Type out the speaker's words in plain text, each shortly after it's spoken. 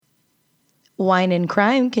Wine and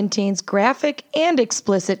Crime contains graphic and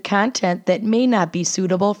explicit content that may not be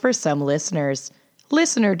suitable for some listeners.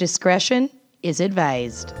 Listener discretion is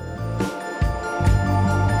advised.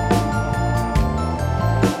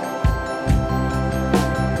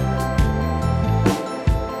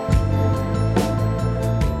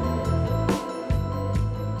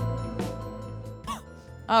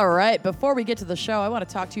 All right, before we get to the show, I want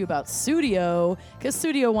to talk to you about Sudio, because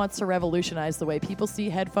Sudio wants to revolutionize the way people see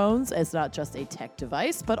headphones as not just a tech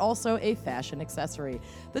device, but also a fashion accessory.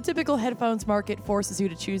 The typical headphones market forces you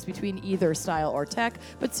to choose between either style or tech,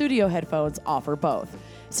 but Sudio headphones offer both.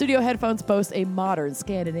 Sudio headphones boast a modern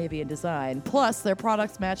Scandinavian design, plus their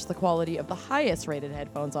products match the quality of the highest rated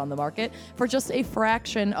headphones on the market for just a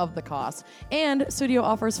fraction of the cost. And Sudio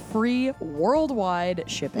offers free worldwide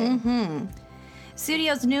shipping.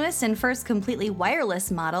 Studio's newest and first completely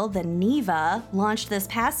wireless model, the Neva, launched this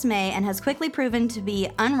past May and has quickly proven to be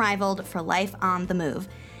unrivaled for life on the move.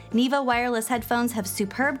 Neva wireless headphones have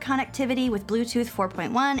superb connectivity with Bluetooth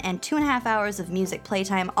 4.1 and 2.5 hours of music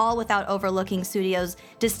playtime, all without overlooking Studio's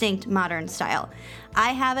distinct modern style. I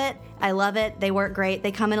have it. I love it. They work great.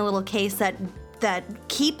 They come in a little case that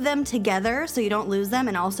keep them together so you don't lose them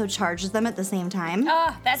and also charges them at the same time.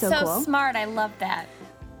 Oh, that's so cool. smart. I love that.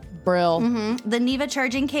 Brill. The Neva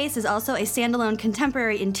charging case is also a standalone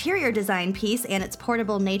contemporary interior design piece, and its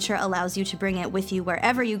portable nature allows you to bring it with you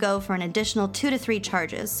wherever you go for an additional 2 to 3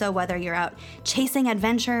 charges. So whether you're out chasing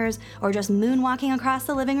adventures or just moonwalking across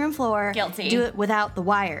the living room floor, Guilty. do it without the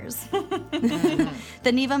wires.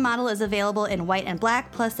 The Neva model is available in white and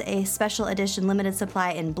black, plus a special edition limited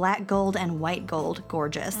supply in black gold and white gold.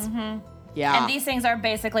 Gorgeous. Yeah. And these things are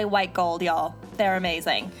basically white gold, y'all. They're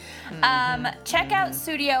amazing. Check out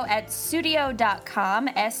Sudio at sudio.com,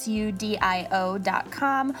 sudio.com,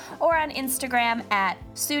 or on Instagram at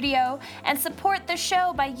Sudio, and support the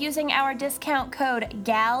show by using our discount code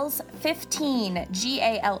GALS15,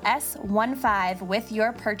 GALS15, with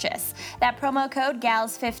your purchase. That promo code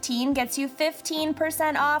GALS15 gets you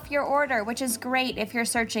 15% off your order, which is great if you're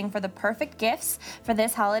searching for the perfect gifts for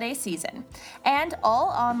this holiday season. And all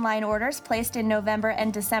online orders placed in November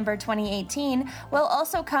and December 2018 will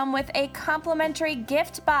also come with a complimentary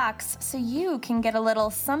gift box, so you can get a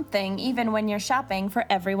little something even when you're shopping for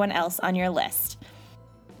everyone else on your list.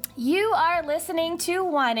 You are listening to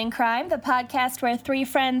Wine and Crime, the podcast where 3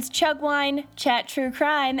 friends chug wine, chat true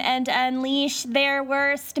crime, and unleash their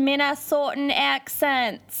worst Minnesotan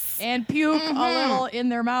accents. And puke a little in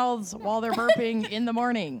their mouths while they're burping in the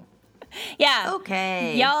morning. Yeah.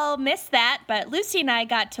 Okay. Y'all missed that, but Lucy and I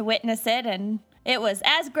got to witness it, and it was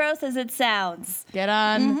as gross as it sounds. Get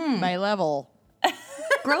on my level.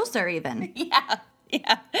 Grosser even. Yeah.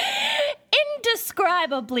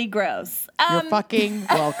 Indescribably gross. You're fucking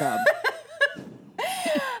welcome.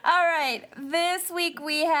 All right. This week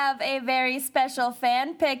we have a very special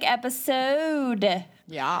fan pick episode.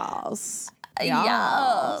 Yes.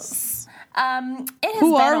 Yes. It has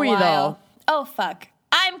Who been are a we, while. though? Oh, fuck.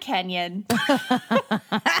 I'm Kenyon.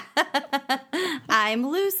 I'm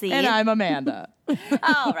Lucy. And I'm Amanda.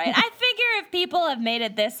 All right. I figure if people have made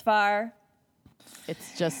it this far.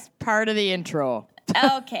 It's just part of the intro.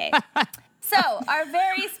 Okay. So, our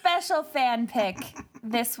very special fan pick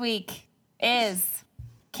this week is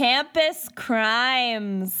Campus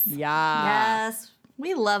Crimes. Yeah. Yes.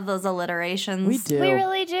 We love those alliterations. We do. We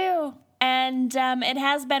really do. And it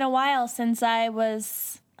has been a while since I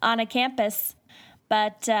was on a campus,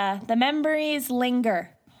 but the memories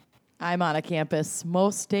linger. I'm on a campus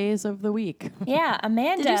most days of the week. Yeah,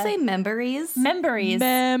 Amanda. Did you say memories? Memories?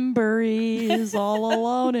 Memories all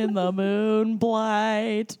alone in the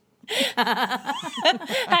moonlight. I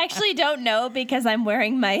actually don't know because I'm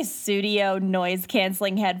wearing my Sudio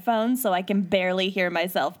noise-canceling headphones, so I can barely hear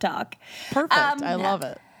myself talk. Perfect. I love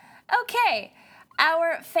it. Okay.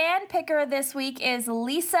 Our fan picker this week is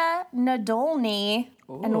Lisa Nadolny,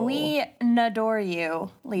 and we adore you,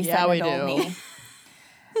 Lisa Nadolny. We do.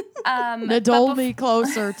 Nadole me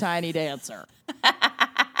closer, tiny dancer.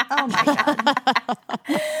 Oh my God.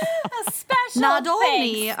 A special Not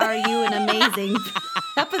only thanks. are you an amazing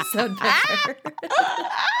episode picker.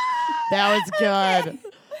 That was good.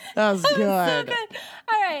 That was So good. good.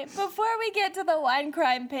 All right, before we get to the wine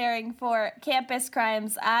crime pairing for Campus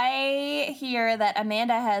Crimes, I hear that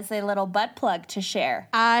Amanda has a little butt plug to share.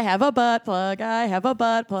 I have a butt plug. I have a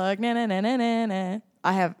butt plug. Na, na, na, na, na, na.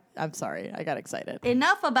 I'm sorry. I got excited.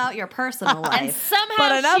 Enough about your personal And life. somehow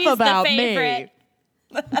But enough she's about the favorite. me.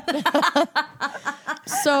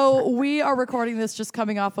 So we are recording this just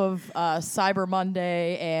coming off of Cyber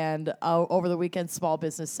Monday and over the weekend, Small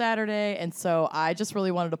Business Saturday. And so I just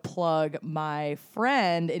really wanted to plug my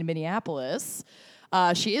friend in Minneapolis.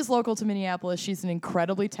 She is local to Minneapolis. She's an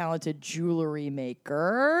incredibly talented jewelry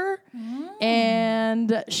maker.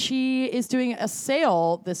 And she is doing a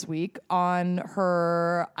sale this week on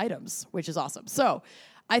her items, which is awesome. So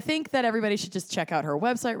I think that everybody should just check out her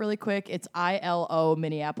website really quick. It's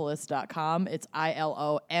ilominneapolis.com. It's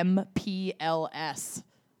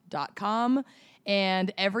ilompls.com.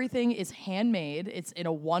 And everything is handmade. It's in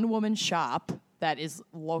a one-woman shop that is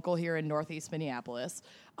local here in Northeast Minneapolis.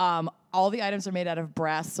 All the items are made out of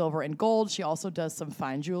brass, silver, and gold. She also does some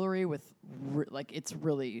fine jewelry with, it's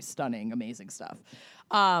really stunning, amazing stuff.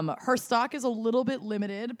 Her stock is a little bit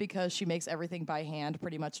limited because she makes everything by hand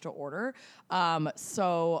pretty much to order.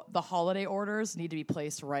 So the holiday orders need to be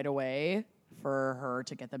placed right away for her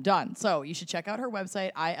to get them done. So you should check out her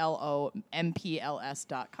website,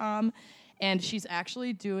 ilompls.com. And she's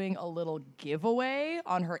actually doing a little giveaway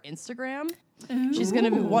on her Instagram. Ooh. She's going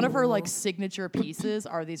to be, one of her like signature pieces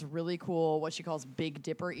are these really cool, what she calls Big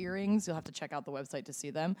Dipper earrings. You'll have to check out the website to see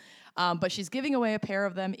them. But she's giving away a pair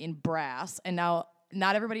of them in brass. And now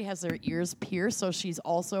not everybody has their ears pierced. So she's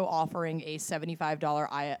also offering a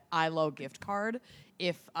 $75 ILO gift card.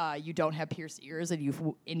 If you don't have pierced ears and you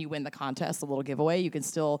win the contest, a little giveaway, you can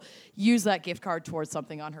still use that gift card towards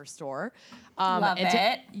something on her store. Love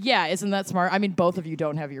it. Yeah, isn't that smart? I mean, both of you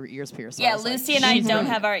don't have your ears pierced. So yeah, Lucy and I don't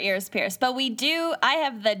have our ears pierced, but we do. I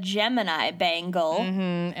have the Gemini bangle.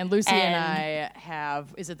 Mm-hmm. And Lucy and I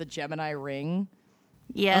have, is it the Gemini ring?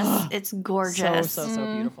 Yes, it's gorgeous. So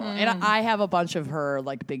beautiful. And I have a bunch of her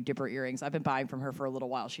like Big Dipper earrings. I've been buying from her for a little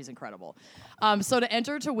while. She's incredible. So to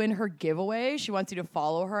enter to win her giveaway, she wants you to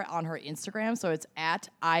follow her on her Instagram. So it's at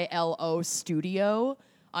ILO Studio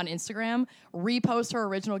on Instagram. Repost her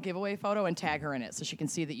original giveaway photo and tag her in it so she can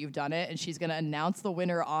see that you've done it. And she's going to announce the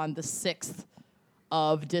winner on the 6th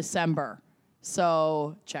of December.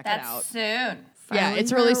 So check it out. That's soon. Yeah,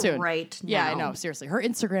 it's really soon. Right now. Yeah, I know. Seriously. Her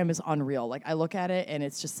Instagram is unreal. Like, I look at it, and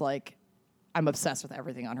it's just like, I'm obsessed with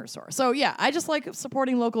everything on her store. So, yeah, I just like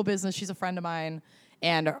supporting local business. She's a friend of mine,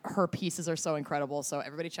 and her pieces are so incredible. So,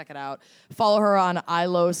 everybody check it out. Follow her on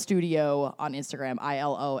ILO Studio on Instagram,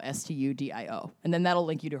 ILOSTUDIO. And then that'll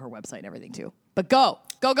link you to her website and everything, too. But go.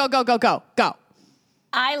 Go.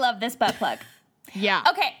 I love this butt plug. Yeah.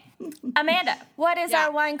 Okay. Amanda, what is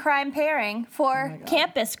our wine crime pairing for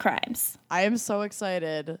campus crimes? I am so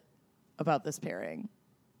excited about this pairing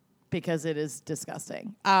because it is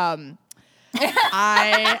disgusting. I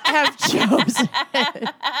have chosen.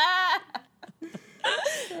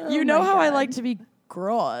 You know how I like to be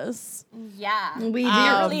gross. Yeah. We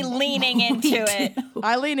really leaning into it.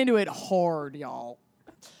 I lean into it hard, y'all.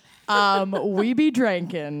 We be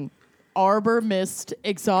drinking Arbor Mist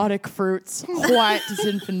Exotic Fruits White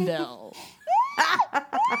Zinfandel.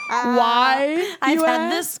 Why? I've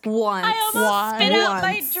had this once. I almost spit out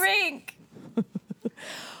my drink.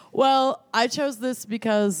 Well, I chose this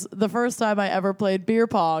because the first time I ever played beer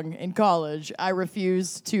pong in college, I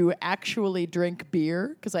refused to actually drink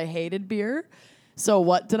beer because I hated beer. So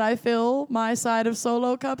what did I fill my side of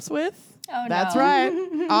solo cups with? Oh, That's no. right.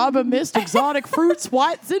 Arbor Mist Exotic Fruits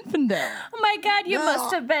White Zinfandel. Oh, my God, you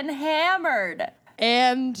must have been hammered.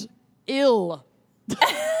 And ill.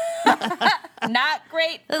 Not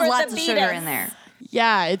great There's for lots the of sugar in there.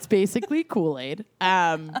 Yeah, it's basically Kool-Aid.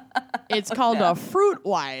 It's called a fruit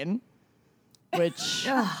wine, which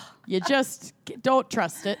you just don't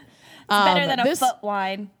trust it. Better than a foot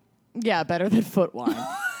wine. Yeah, better than foot wine.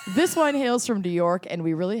 This wine hails from New York, and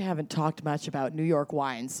we really haven't talked much about New York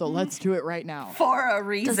wines, so let's do it right now. For a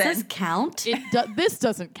reason. Does this count? This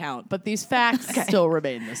doesn't count, but these facts still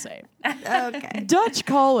remain the same. Okay. Dutch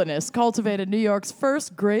colonists cultivated New York's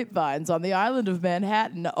first grapevines on the island of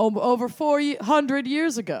Manhattan over 400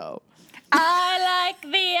 years ago. I like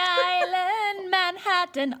the island,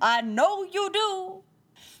 Manhattan. I know you do.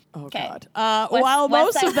 Oh, Okay. God. While West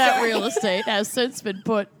most Side of that Story. real estate has since been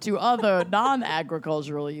put to other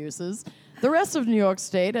non-agricultural uses, the rest of New York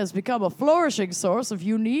State has become a flourishing source of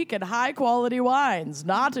unique and high-quality wines,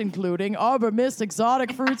 not including Arbor Mist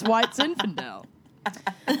Exotic Fruits White Zinfandel.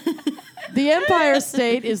 The Empire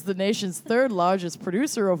State is the nation's third largest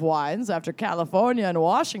producer of wines after California and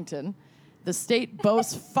Washington. The state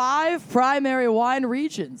boasts 5 primary wine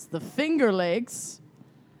regions: the Finger Lakes,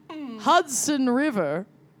 Hudson River,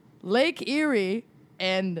 Lake Erie,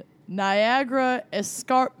 and Niagara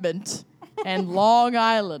Escarpment, and Long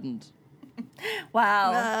Island.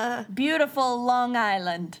 Wow. Beautiful Long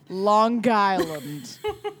Island. Long Island.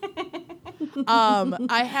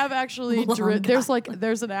 I have actually Long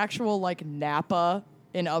there's an actual like Napa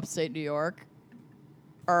in upstate New York,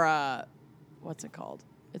 or what's it called?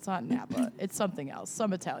 It's not Napa. It's something else,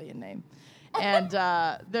 some Italian name. And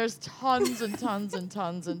there's tons and tons and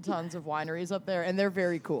tons and tons of wineries up there, and they're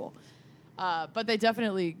very cool. But they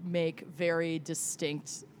definitely make very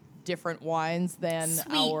distinct, different wines than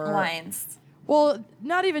Sweet wines. Well,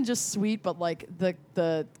 not even just sweet, but like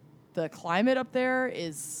the climate up there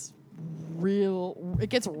is real. It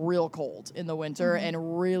gets real cold in the winter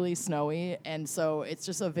and really snowy, and so it's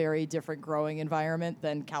just a very different growing environment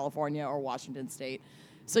than California or Washington State.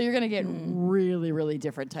 So you're going to get really, really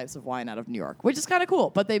different types of wine out of New York, which is kind of cool.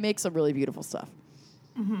 But they make some really beautiful stuff.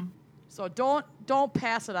 Mm-hmm. So don't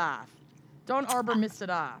pass it off. Don't Arbor mist it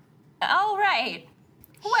off. All right.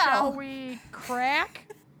 Well, shall we crack?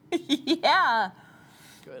 Yeah.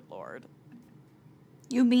 Good Lord.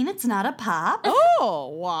 You mean it's not a pop?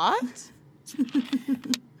 Oh, what?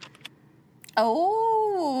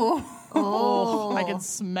 Oh, I can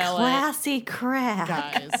smell classy crack.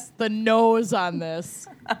 Guys, the nose on this.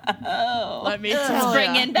 Let me tell It's you.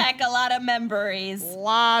 bringing back a lot of memories. A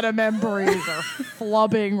lot of memories are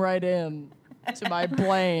flubbing right in to my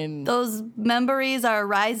brain. Those memories are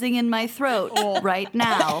rising in my throat right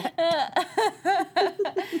now.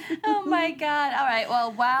 Oh my God. All right.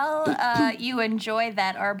 Well, while you enjoy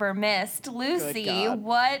that Arbor mist, Lucy,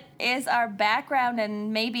 what is our background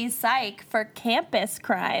and maybe psych for campus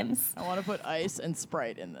crimes? I want to put ice and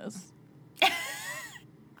Sprite in this.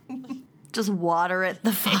 Just water it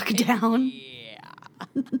the fuck down.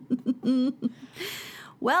 Yeah.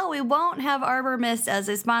 Well, we won't have Arbor Mist as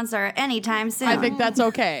a sponsor anytime soon. I think that's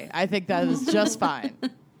okay. I think that is just fine.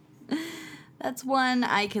 That's one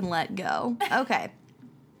I can let go. Okay.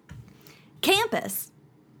 Campus.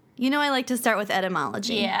 You know I like to start with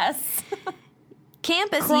etymology. Yes.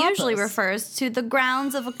 Campus Krampus. usually refers to the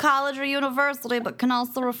grounds of a college or university, but can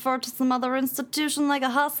also refer to some other institution like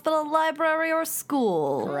a hospital, library, or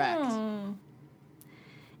school. Correct.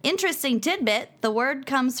 Interesting tidbit, the word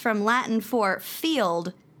comes from Latin for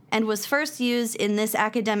field and was first used in this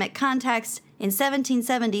academic context in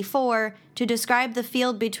 1774 to describe the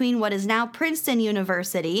field between what is now Princeton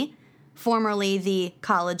University, formerly the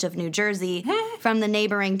College of New Jersey, from the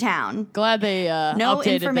neighboring town. Glad they No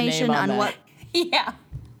updated information the name on that. what... Yeah.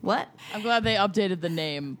 What? I'm glad they updated the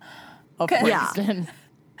name of Yeah. Princeton.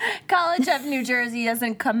 College of New Jersey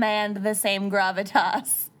doesn't command the same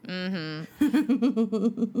gravitas.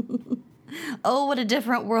 Oh, what a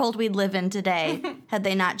different world we'd live in today had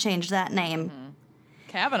they not changed that name.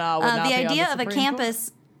 Kavanaugh would not The be idea on of the a Supreme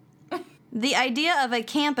campus... The idea of a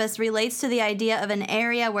campus relates to the idea of an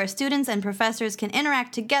area where students and professors can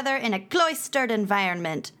interact together in a cloistered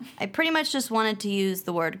environment. I pretty much just wanted to use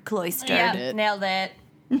the word cloistered. Yeah, it. nailed it.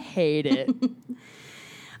 Court. Hate it.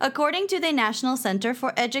 According to the National Center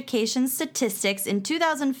for Education Statistics, in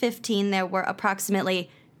 2015 there were approximately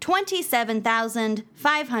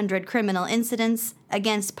 27,500 criminal incidents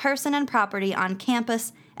against person and property on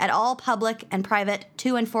campus at all public and private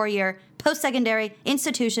 2- and 4-year post-secondary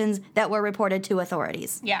institutions that were reported to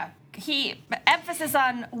authorities. Yeah. Emphasis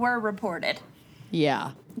on were reported.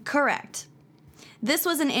 Yeah. Correct. This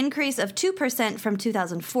was an increase of 2% from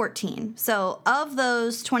 2014. So of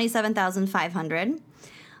those 27,500,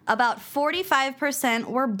 about 45%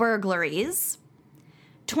 were burglaries,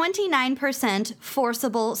 29%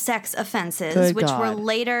 forcible sex offenses, Good which God. were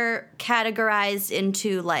later categorized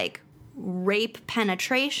into like rape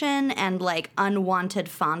penetration and like unwanted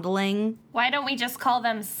fondling. Why don't we just call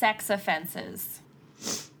them sex offenses?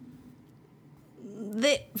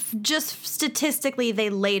 Just statistically, they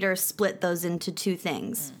later split those into two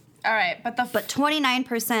things. All right, but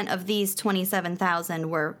 29% of these 27,000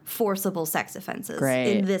 were forcible sex offenses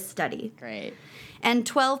Great. in this study. Great. And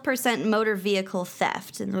 12% motor vehicle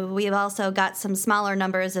theft. And we've also got some smaller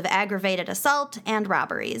numbers of aggravated assault and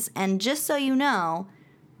robberies. And just so you know,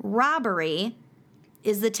 robbery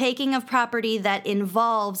is the taking of property that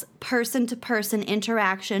involves person-to-person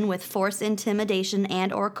interaction with force, intimidation,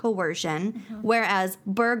 and or coercion, whereas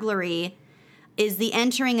burglary is the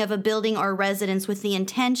entering of a building or residence with the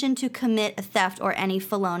intention to commit a theft or any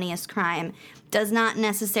felonious crime. Does not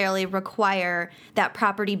necessarily require that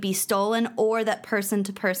property be stolen or that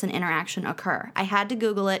person-to-person interaction occur. I had to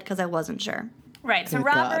Google it because I wasn't sure. right. So Good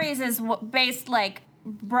God. robberies is based, like,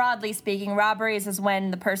 broadly speaking, robberies is when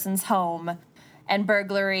the person's home, and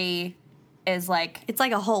burglary is like, It's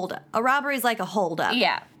like a holdup. A robbery is like a holdup.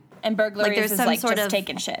 yeah, and burglary Like there's is some like sort just of-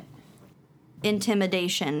 taking shit.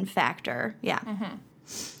 Intimidation factor. Yeah.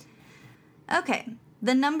 Okay.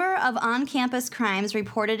 The number of on-campus crimes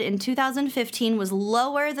reported in 2015 was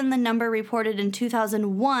lower than the number reported in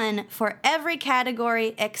 2001 for every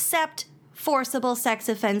category except forcible sex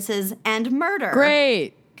offenses and murder.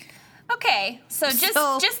 Great. Okay, so just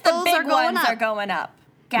the big ones are going up.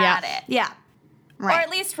 Got it. Yeah. Right. Or at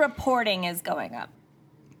least reporting is going up.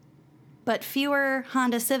 But fewer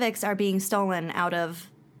Honda Civics are being stolen out of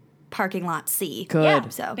parking lot C. Good. Yeah,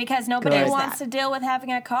 So because nobody Good. wants to deal with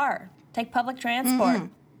having a car. Take public transport.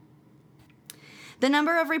 The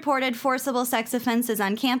number of reported forcible sex offenses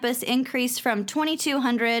on campus increased from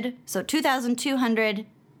 2,200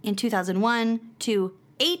 in 2001 to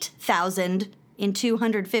 8,000 in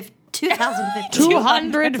 2015.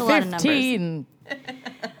 215.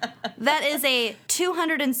 That is a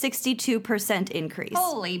 262% increase.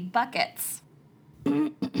 Holy buckets.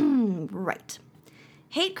 Right.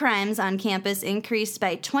 Hate crimes on campus increased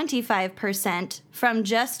by 25% from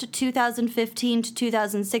just 2015 to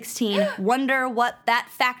 2016. Wonder what that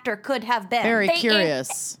factor could have been. Very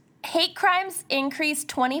curious. Hate crimes increased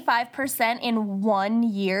 25% in 1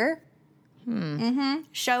 year.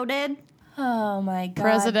 Show did. Oh my God.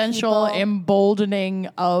 Presidential people. emboldening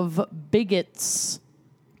of bigots.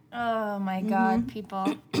 Oh my God,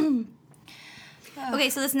 people.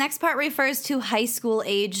 Okay, so this next part refers to high school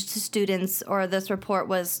aged students, or this report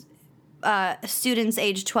was students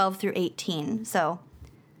aged 12 through 18, so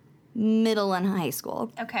middle and high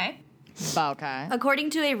school. Okay. Okay.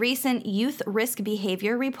 According to a recent youth risk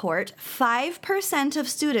behavior report, 5% of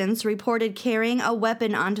students reported carrying a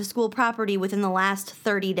weapon onto school property within the last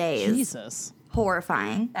 30 days. Jesus.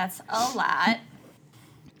 Horrifying. That's a lot.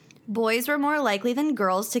 Boys were more likely than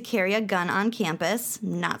girls to carry a gun on campus.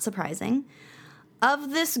 Not surprising.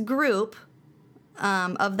 Of this group,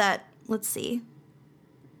 let's see.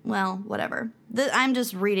 Well, whatever. I'm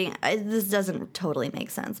just reading. This doesn't totally make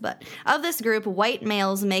sense, but of this group, white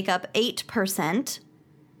males make up 8%,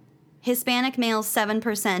 Hispanic males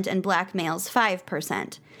 7%, and black males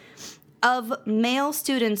 5%. Of male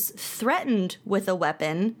students threatened with a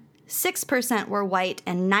weapon, 6% were white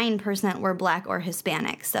and 9% were black or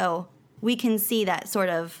Hispanic. So we can see that sort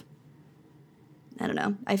of, I don't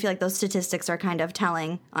know. I feel like those statistics are kind of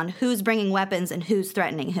telling on who's bringing weapons and who's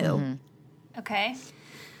threatening who. Mm-hmm. Okay.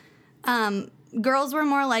 Girls were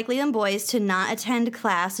more likely than boys to not attend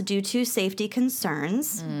class due to safety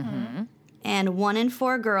concerns. Mm-hmm. And 1 in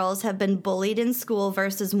 4 girls have been bullied in school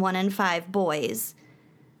versus 1 in 5 boys.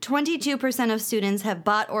 22% of students have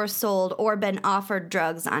bought or sold or been offered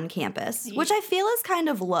drugs on campus, which I feel is kind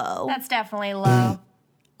of low. That's definitely low.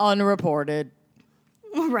 Unreported.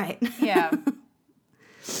 Right. Yeah.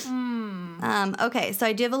 Okay, so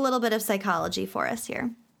I do have a little bit of psychology for us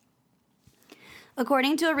here.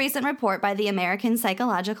 According to a recent report by the American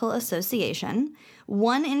Psychological Association,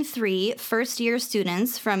 1 in 3 first-year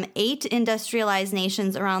students from 8 industrialized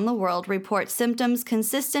nations around the world report symptoms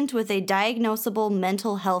consistent with a diagnosable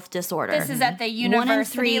mental health disorder. This is at the university 1 in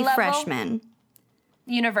 3 level? freshmen.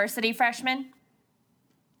 University freshmen?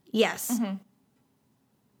 Yes.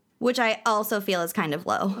 Which I also feel is kind of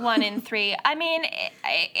low. 1 in 3. I mean,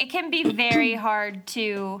 it can be very hard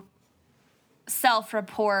to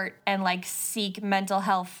self-report and, like, seek mental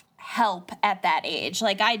health help at that age.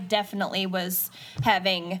 Like, I definitely was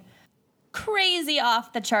having crazy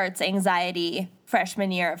off-the-charts anxiety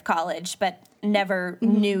freshman year of college, but never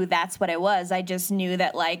knew that's what it was. I just knew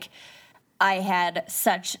that, like, I had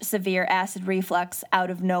such severe acid reflux out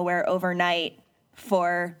of nowhere overnight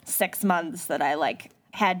for 6 months that I, like,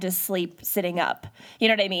 had to sleep sitting up. You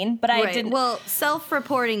know what I mean? But I didn't. Well,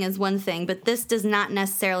 self-reporting is one thing, but this does not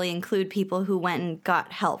necessarily include people who went and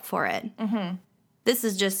got help for it. This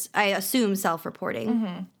is just, I assume,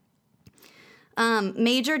 self-reporting.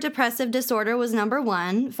 Major depressive disorder was number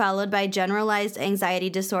 1, followed by generalized anxiety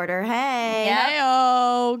disorder. Hey.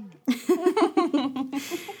 Heyo.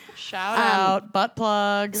 Shout out. Butt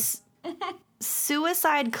plug.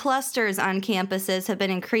 Suicide clusters on campuses have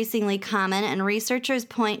been increasingly common, and researchers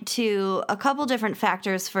point to a couple different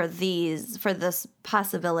factors for this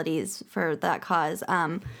possibilities for that cause.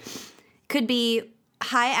 Could be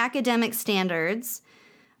high academic standards,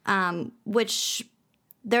 which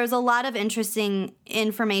there's a lot of interesting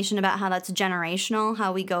information about how that's generational,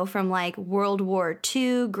 how we go from like World War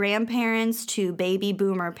II grandparents to baby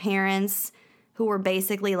boomer parents who were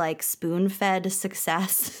basically like spoon-fed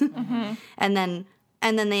success. And then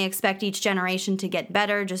they expect each generation to get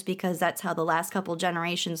better just because that's how the last couple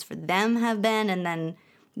generations for them have been. And then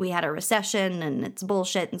we had a recession and it's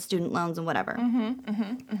bullshit and student loans and whatever.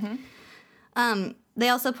 They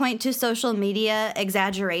also point to social media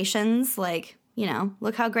exaggerations, like,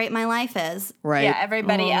 look how great my life is. Right. Yeah,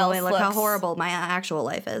 everybody else Look how horrible my actual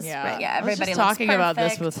life is. Yeah. Right. Yeah, I was everybody just looks talking about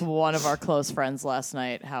this perfect. with one of our close friends last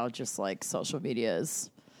night, how just like social media is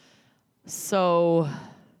so,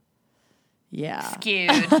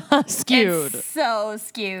 skewed. skewed. It's so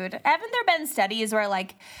skewed. Haven't there been studies where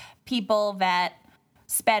like people that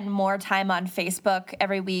spend more time on Facebook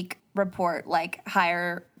every week report like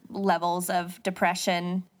higher levels of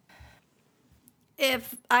depression?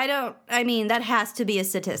 That has to be a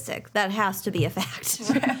statistic. That has to be a fact.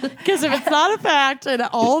 Because if it's not a fact and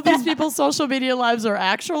all of these people's social media lives are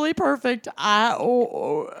actually perfect,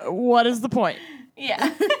 what is the point?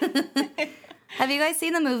 Yeah. Have you guys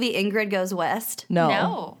seen the movie Ingrid Goes West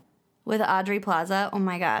No. with Audrey Plaza? Oh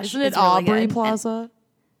my gosh. Isn't it it's really Aubrey good. Plaza?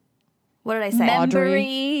 What did I say?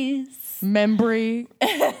 Audrey. Membry.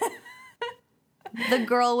 The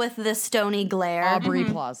girl with the stony glare. Aubrey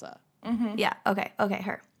Plaza. Yeah. Okay,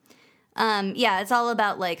 her. It's all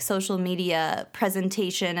about like social media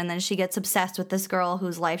presentation, and then she gets obsessed with this girl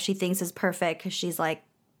whose life she thinks is perfect because she's like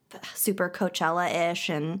super Coachella-ish,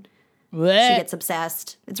 and she gets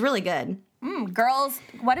obsessed. It's really good. Girls,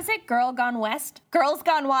 what is it? Girl Gone West? Girls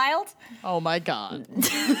Gone Wild? Oh my God.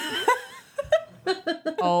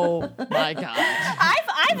 Oh my God.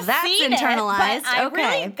 I've That's seen internalized. it, but I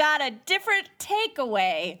Okay. really got a different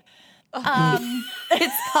takeaway.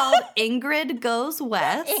 It's called Ingrid Goes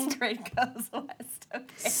West. Ingrid Goes West. Okay.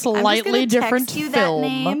 Slightly I'm just gonna different text you film. that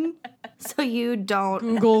name so you don't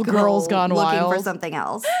Google go Girls Gone looking Wild. for something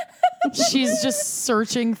else. She's just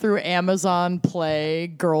searching through Amazon Play,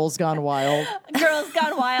 Girls Gone Wild. Girls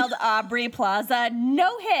Gone Wild, Aubrey Plaza,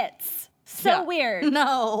 no hits. So Yeah. weird.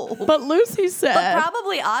 No. But Lucy said,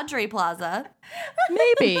 Probably Audrey Plaza.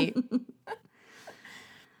 maybe.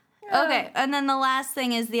 Okay, and then the last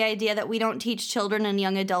thing is the idea that we don't teach children and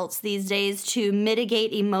young adults these days to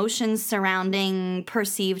mitigate emotions surrounding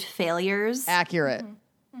perceived failures. Accurate.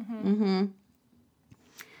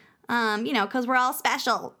 Because we're all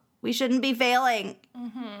special. We shouldn't be failing.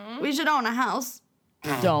 We should own a house.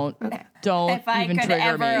 Don't If I even could trigger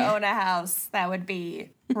ever me. own a house, that would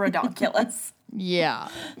be redonkulous. Yeah.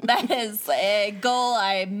 That is a goal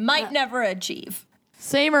I might never achieve.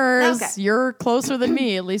 Samers, Okay. you're closer than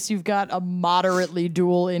me. At least you've got a moderately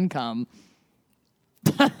dual income.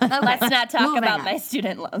 Let's not talk Moving about on. my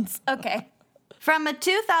student loans. Okay. From a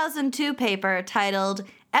 2002 paper titled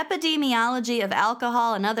Epidemiology of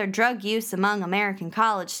Alcohol and Other Drug Use Among American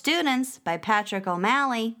College Students by Patrick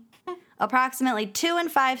O'Malley, approximately 2 in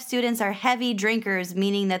 5 students are heavy drinkers,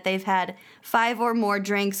 meaning that they've had 5 or more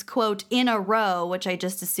drinks, quote, in a row, which I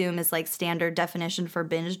just assume is like standard definition for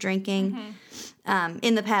binge drinking,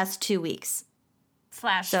 in the past 2 weeks. /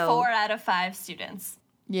 So- 4 out of 5 students.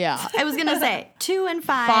 Yeah. I was going to say 2 and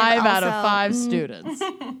 5. 5 out of also, 5 students.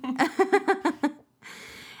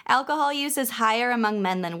 Alcohol use is higher among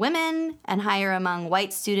men than women, and higher among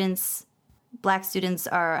white students. Black students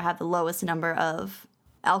have the lowest number of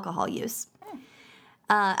alcohol use.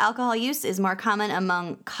 Alcohol use is more common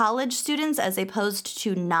among college students as opposed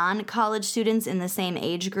to non-college students in the same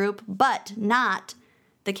age group, but not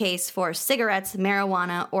the case for cigarettes,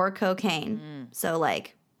 marijuana, or cocaine. So,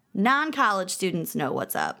 like, non-college students know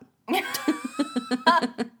what's up.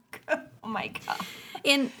 Oh my God.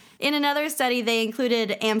 In another study, they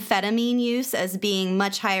included amphetamine use as being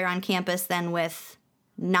much higher on campus than with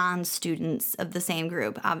non-students of the same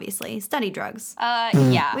group, obviously. Study drugs.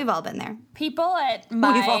 Yeah. We've all been there. People at all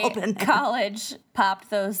my been there. college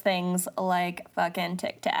popped those things like fucking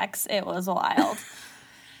Tic Tacs. It was wild.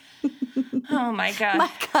 Oh my God.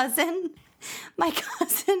 My cousin,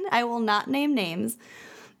 I will not name names,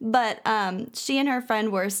 but she and her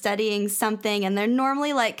friend were studying something, and they're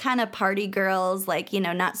normally like kind of party girls, like,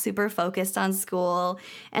 not super focused on school.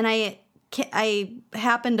 And I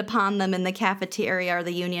happened upon them in the cafeteria or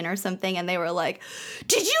the union or something, and they were like,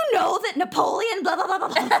 "Did you know that Napoleon blah, blah, blah, blah,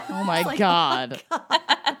 blah?" Oh my God.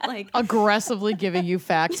 Like, Aggressively giving you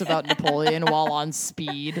facts about Napoleon while on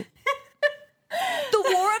speed. the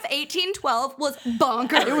War of 1812 was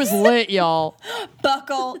bonkers. It was lit, y'all.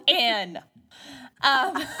 Buckle in.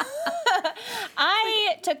 I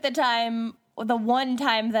took the one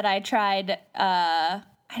time that I tried, I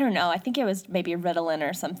don't know, I think it was maybe Ritalin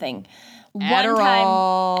or something. Adderall. One time.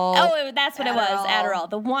 Oh, that's what it was, Adderall.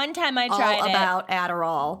 The one time I tried all about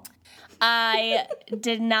Adderall. I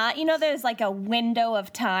did not, there's like a window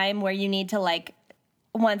of time where you need to like,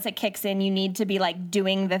 once it kicks in, you need to be like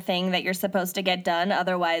doing the thing that you're supposed to get done.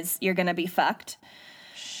 Otherwise, you're going to be fucked.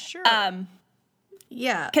 Sure.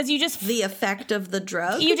 Yeah. Because you just The effect of the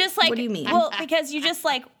drug? You just like, What do you mean? Well, because you just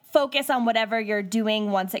like focus on whatever you're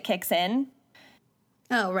doing once it kicks in.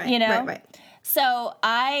 Oh, right. You know? Right. So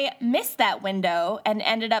I missed that window and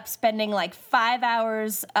ended up spending like 5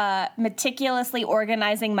 hours meticulously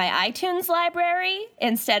organizing my iTunes library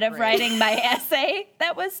instead of writing my essay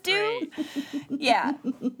that was due. Yeah.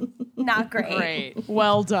 Not great. Great.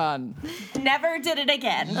 Well done. Never did it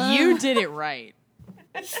again. You did it right.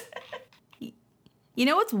 You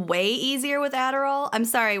know what's way easier with Adderall? I'm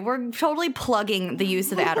sorry, we're totally plugging the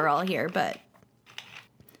use of Adderall here, but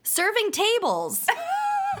serving tables.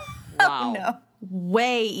 Wow. No.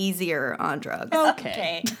 Way easier on drugs.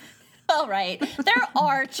 Okay. All right. There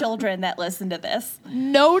are children that listen to this.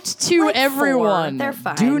 Note to Like everyone. 4. They're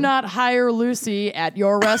fine. Do not hire Lucy at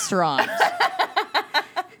your restaurant.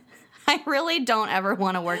 I really don't ever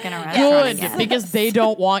want to work in a restaurant Good, again. because they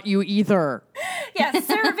don't want you either. Yeah,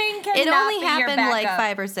 serving can It not only be your happened like backup.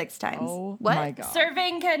 5 or 6 times. Oh What? my God.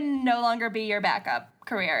 Serving can no longer be your backup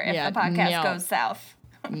career if Yeah, the podcast no. goes south.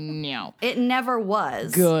 No. It never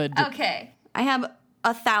was. Good. Okay. I have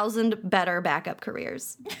 1,000 better backup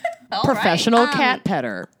careers. All Professional right. cat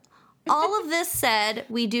petter. All of this said,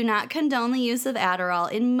 we do not condone the use of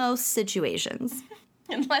Adderall in most situations.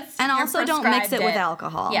 Unless And you're also don't mix prescribed it with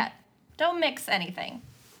alcohol. Yeah. Don't mix anything.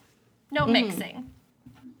 No mixing.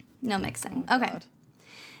 No mixing. Okay.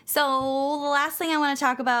 So the last thing I want to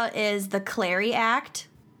talk about is the Clary Act.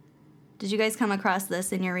 Did you guys come across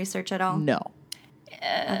this in your research at all? No.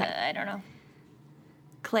 I don't know.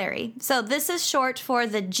 Clary. So this is short for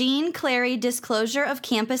the Jean Clary Disclosure of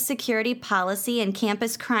Campus Security Policy and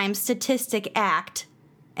Campus Crime Statistic Act.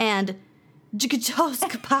 And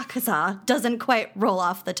Jigatoskapakaza doesn't quite roll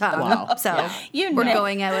off the tongue. Wow. So You we're nailed-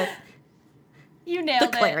 going out with You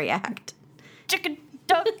nailed the Clary Act. it.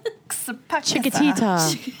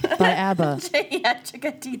 Chickatita by ABBA. Yeah,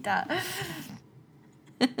 Chickatita.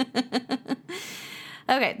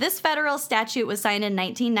 Okay, this federal statute was signed in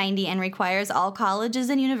 1990 and requires all colleges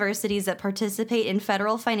and universities that participate in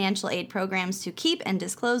federal financial aid programs to keep and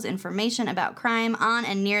disclose information about crime on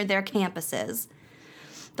and near their campuses.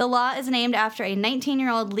 The law is named after a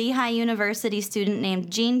 19-year-old Lehigh University student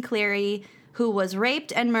named Jean Clary, who was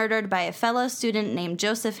raped and murdered by a fellow student named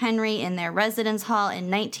Joseph Henry in their residence hall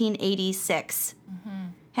in 1986.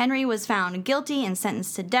 Henry was found guilty and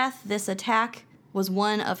sentenced to death. This attack was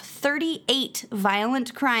one of 38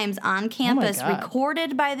 violent crimes on campus God.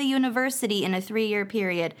 recorded by the university in a 3-year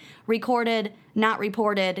period. Recorded, not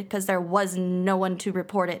reported, because there was no one to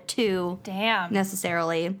report it to Damn.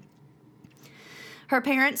 necessarily. Her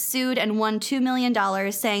parents sued and won $2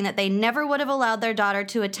 million, saying that they never would have allowed their daughter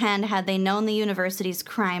to attend had they known the university's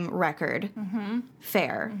crime record.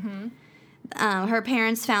 Fair. Her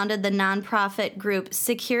parents founded the nonprofit group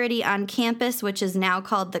Security on Campus, which is now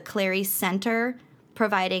called the Clary Center,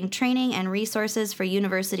 providing training and resources for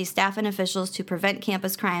university staff and officials to prevent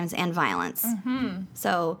campus crimes and violence.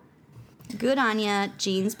 So, good on ya,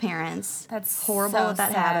 Jean's parents. That's horrible so that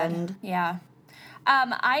that sad. happened. Yeah.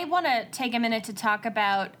 I want to take a minute to talk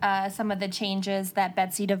about some of the changes that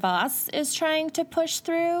Betsy DeVos is trying to push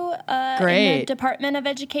through in the Great. Department of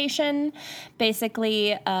Education.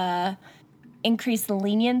 Basically, increase the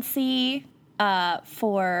leniency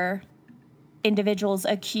for individuals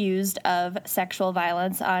accused of sexual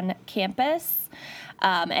violence on campus.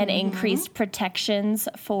 And increased protections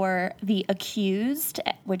for the accused,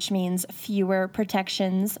 which means fewer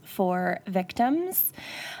protections for victims.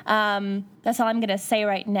 That's all I'm going to say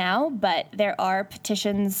right now, but there are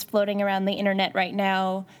petitions floating around the internet right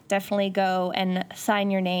now. Definitely go and sign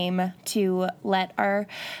your name to let our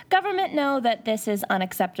government know that this is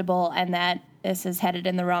unacceptable and that this is headed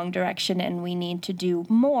in the wrong direction, and we need to do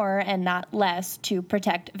more and not less to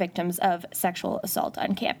protect victims of sexual assault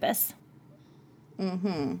on campus.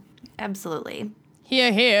 Absolutely.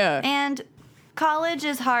 Here, here. And college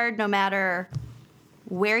is hard no matter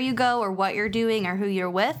where you go or what you're doing or who you're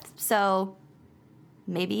with. So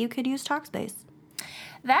maybe you could use Talkspace.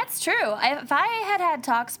 That's true. If I had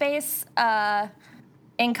Talkspace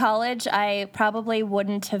in college, I probably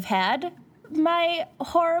wouldn't have had my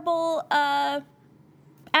horrible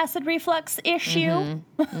acid reflux issue.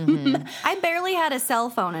 I barely had a cell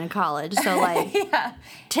phone in college. So, like,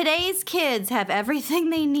 today's kids have everything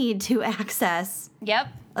they need to access Yep.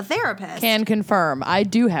 a therapist. Can confirm. I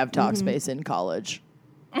do have Talkspace in college.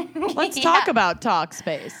 Let's talk about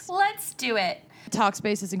Talkspace. Let's do it.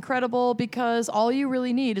 Talkspace is incredible because all you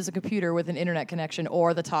really need is a computer with an internet connection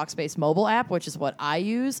or the Talkspace mobile app, which is what I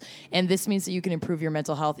use. And this means that you can improve your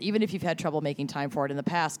mental health, even if you've had trouble making time for it in the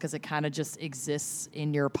past, because it kind of just exists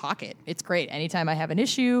in your pocket. It's great. Anytime I have an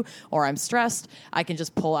issue or I'm stressed, I can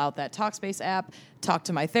just pull out that Talkspace app, talk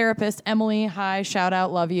to my therapist, Emily. Hi, shout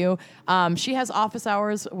out, love you. She has office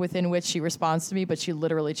hours within which she responds to me, but she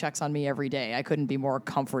literally checks on me every day. I couldn't be more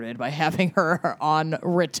comforted by having her on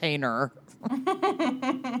retainer.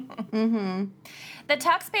 Mm-hmm. The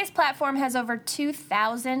Talkspace platform has over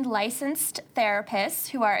 2,000 licensed therapists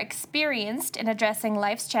who are experienced in addressing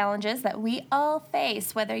life's challenges that we all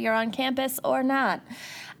face, whether you're on campus or not.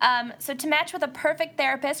 So to match with a perfect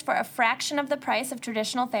therapist for a fraction of the price of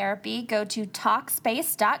traditional therapy, go to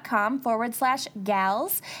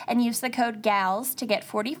Talkspace.com/gals and use the code GALS to get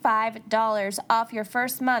 $45 off your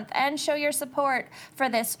first month and show your support for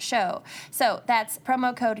this show. So that's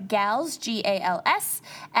promo code GALS, GALS,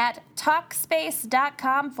 at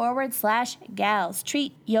Talkspace.com/gals.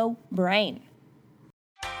 Treat your brain.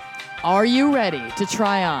 Are you ready to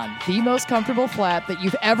try on the most comfortable flat that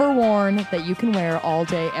you've ever worn that you can wear all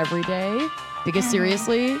day, every day? Because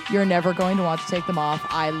seriously, you're never going to want to take them off.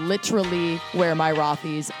 I literally wear my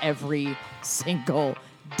Rothy's every single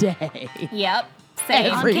day. Yep.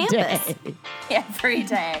 Same. Every On campus. day. Every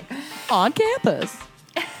day. On campus.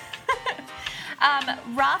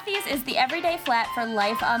 Rothy's is the everyday flat for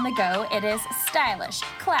life on the go. It is stylish,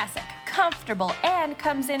 classic, comfortable, and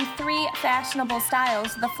comes in 3 fashionable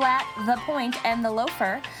styles: the flat, the point, and the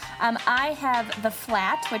loafer. I have the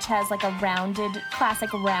flat, which has like a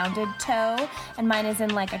classic rounded toe, and mine is in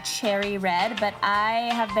like a cherry red, but I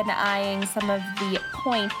have been eyeing some of the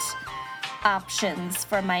point options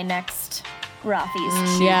for my next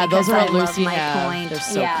Rothy's shoe. Yeah, those are what I love Lucy my has. point. They're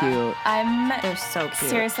so cute. They're so cute.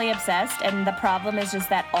 Seriously obsessed, and the problem is just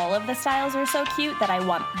that all of the styles are so cute that I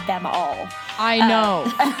want them all. I know.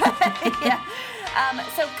 Yeah.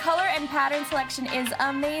 So color and pattern selection is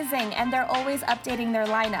amazing, and they're always updating their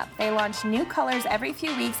lineup. They launch new colors every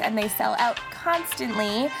few weeks, and they sell out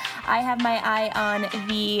constantly. I have my eye on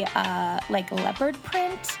the like leopard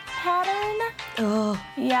print pattern. Oh,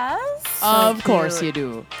 Yes. Of course you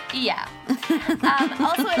do. Yeah.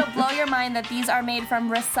 Also, it'll blow your mind that these are made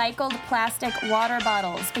from recycled plastic water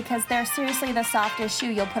bottles, because they're seriously the softest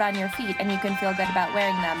shoe you'll put on your feet, and you can feel good about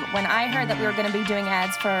wearing them. When I heard that we were going to be doing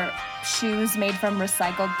ads for shoes made from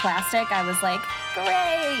recycled plastic, I was like,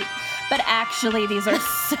 great. But actually, these are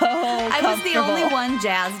so I was the only one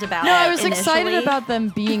jazzed about it. No, I was excited initially. about them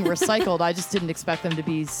being recycled. I just didn't expect them to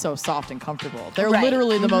be so soft and comfortable. They're Right.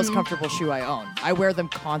 literally the most comfortable shoe I own. I wear them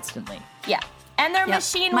constantly. Yeah. And they're Yep.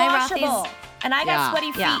 machine My washable. Rothy's- And I got Yeah.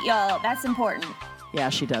 sweaty feet, Yeah. y'all. That's important. Yeah,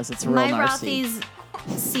 she does. It's real My narcy. Rothy's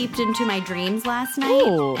seeped into my dreams last night,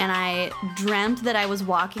 Ooh. and I dreamt that I was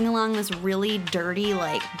walking along this really dirty,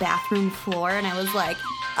 like, bathroom floor, and I was like,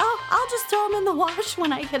 oh, I'll just throw them in the wash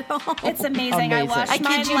when I get home. It's amazing. I Amazing. wash I kid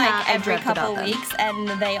mine you like not, I every dreamt about couple them. weeks, and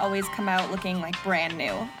they always come out looking like brand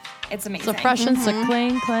new. It's amazing. So fresh and so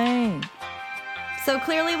clean, clean. So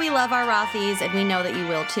clearly we love our Rothy's, and we know that you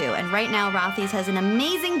will too. And right now, Rothy's has an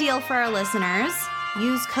amazing deal for our listeners.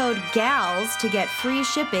 Use code GALS to get free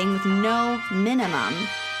shipping with no minimum.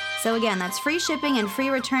 So again, that's free shipping and free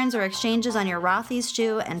returns or exchanges on your Rothy's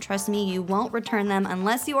shoe, and trust me, you won't return them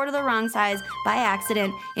unless you order the wrong size by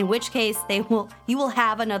accident, in which case you will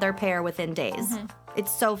have another pair within days.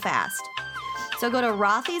 It's so fast. So go to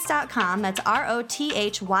rothys.com, that's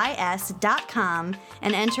ROTHYS.com,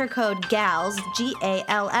 and enter code GALS,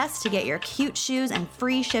 GALS, to get your cute shoes and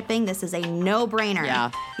free shipping. This is a no-brainer. Yeah.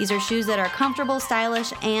 These are shoes that are comfortable,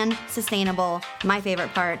 stylish, and sustainable, my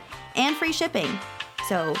favorite part, and free shipping.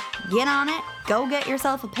 So get on it. Go get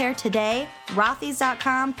yourself a pair today.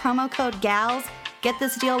 Rothys.com, promo code GALS. Get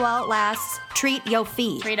this deal while it lasts. Treat your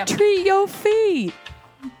feet. Freedom. Treat your feet.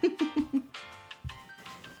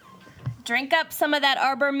 Drink up some of that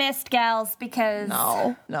Arbor Mist, gals, because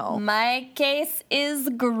No. my case is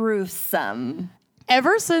gruesome.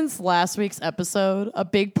 Ever since last week's episode, a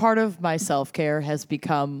big part of my self-care has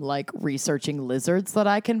become like researching lizards that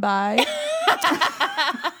I can buy.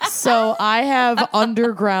 So I have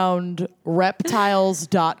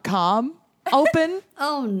undergroundreptiles.com open.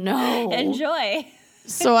 Oh, no. Enjoy.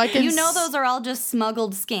 So I can You know those are all just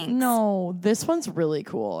smuggled skinks. No, this one's really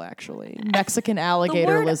cool, actually. Mexican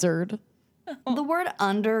alligator word- lizard. The word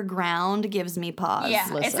underground gives me pause. Yeah.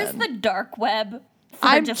 Is this Listen. the dark web? For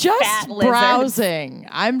I'm just just fat lizards? browsing.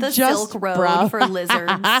 I'm The just Silk Road for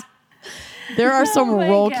lizards. There are some my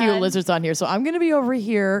real God. cute lizards on here. So I'm going to be over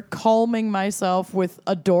here calming myself with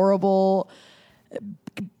adorable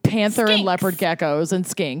panther and Skinks. leopard geckos and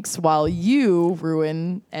skinks while you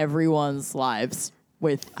ruin everyone's lives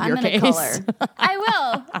with your I'm gonna case. color. I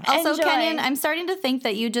will. Also, Enjoy. Kenyon, I'm starting to think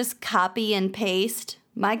that you just copy and paste.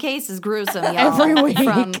 My case is gruesome, y'all. Every week.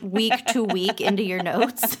 From week to week into your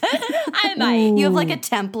notes. I might. You have like a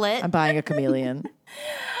template. I'm buying a chameleon.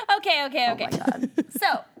 Okay. Oh my God.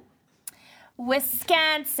 So,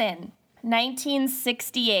 Wisconsin,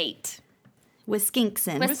 1968.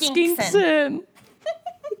 Wiskinson. Skinkson.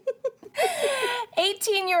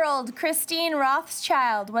 18-year-old Christine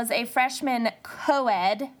Rothschild was a freshman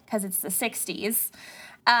co-ed, because it's the 60s,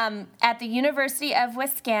 at the University of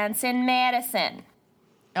Wisconsin-Madison.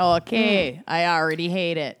 Okay, I already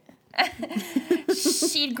hate it.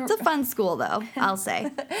 It's a fun school, though, I'll say.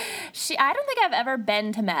 I don't think I've ever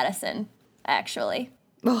been to Madison, actually.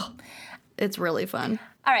 Oh, it's really fun.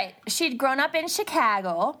 All right. She'd grown up in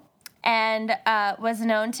Chicago and was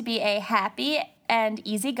known to be a happy and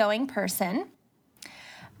easygoing person.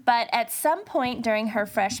 But at some point during her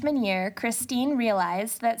freshman year, Christine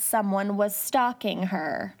realized that someone was stalking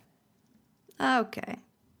her. Okay.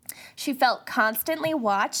 She felt constantly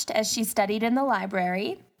watched as she studied in the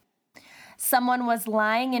library. Someone was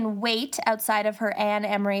lying in wait outside of her Anne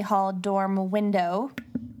Emery Hall dorm window.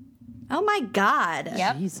 Oh my God.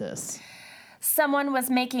 Yep. Jesus. Someone was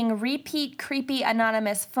making repeat creepy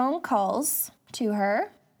anonymous phone calls to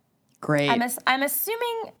her. Great. I'm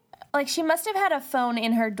assuming, like, she must have had a phone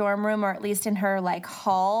in her dorm room, or at least in her, like,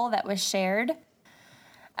 hall that was shared.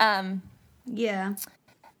 Yeah.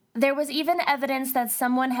 There was even evidence that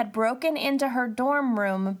someone had broken into her dorm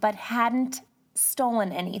room but hadn't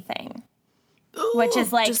stolen anything. Which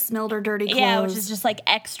is like... Just smelled her dirty clothes. Yeah, which is just, like,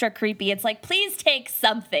 extra creepy. It's like, please take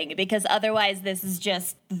something, because otherwise this is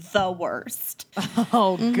just the worst.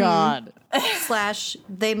 Oh, God. /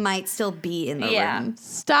 they might still be in the room.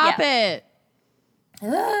 Stop it.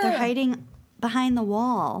 They're hiding behind the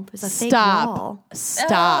wall. There's a fake Stop. wall.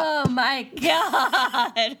 Stop. Oh, my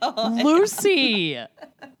God. Lucy,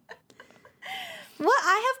 What?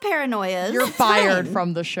 I have paranoias. you're It's fired fine.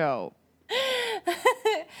 from the show.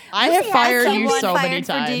 I have fired you someone so many fired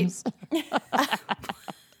for times.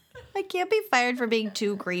 I can't be fired for being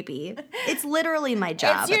too creepy. It's literally my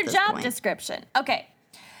job. It's your at this job point. description. Okay.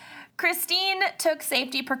 Christine took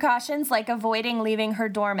safety precautions like avoiding leaving her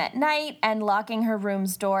dorm at night and locking her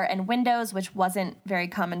room's door and windows, which wasn't very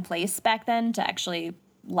commonplace back then to actually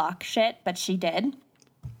lock shit, but she did.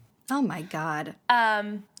 Oh my God.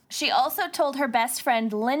 She also told her best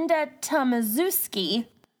friend Linda Tomaszewski,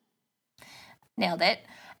 nailed it,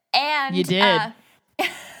 and You did.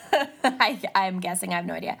 I'm guessing, I have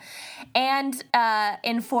no idea, and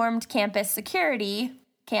informed campus security,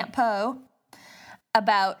 Camp Po,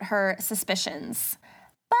 about her suspicions.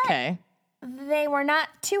 But Okay. they were not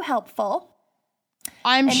too helpful.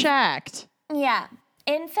 I'm shocked. Yeah.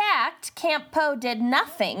 In fact, Camp Po did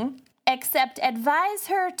nothing except advise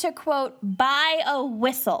her to, quote, buy a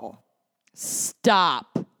whistle.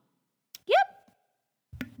 Stop. Yep.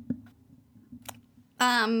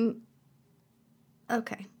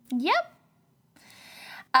 Okay. Yep.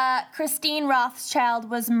 Christine Rothschild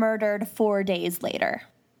was murdered 4 days later.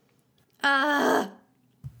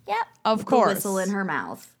 Yep. Of The course. whistle in her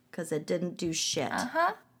mouth because it didn't do shit.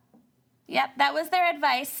 Yep, that was their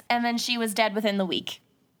advice, and then she was dead within the week.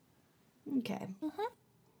 Okay.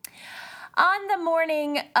 On the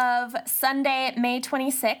morning of Sunday, May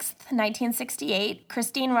 26th, 1968,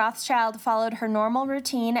 Christine Rothschild followed her normal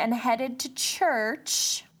routine and headed to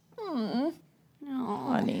church.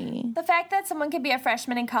 Honey. The fact that someone could be a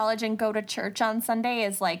freshman in college and go to church on Sunday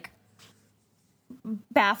is, like,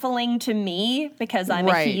 baffling to me because I'm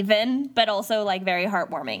a heathen, but also, like, very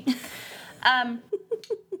heartwarming.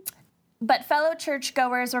 But fellow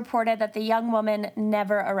churchgoers reported that the young woman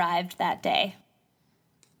never arrived that day.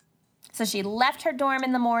 So she left her dorm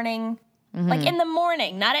in the morning, like in the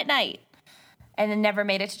morning, not at night, and then never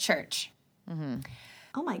made it to church.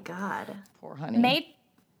 Oh my God. Poor honey.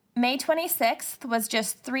 May 26th was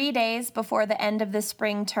just 3 days before the end of the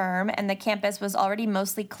spring term, and the campus was already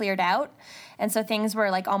mostly cleared out. And so things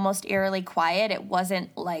were, like, almost eerily quiet. It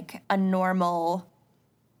wasn't, like, a normal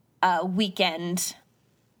weekend,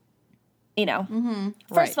 you know.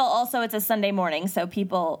 First of all, also, it's a Sunday morning, so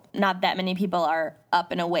not that many people are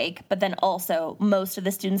up and awake. But then also, most of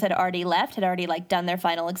the students had already left, had already, like, done their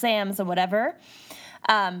final exams and whatever.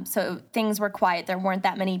 So things were quiet. There weren't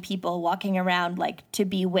that many people walking around, like, to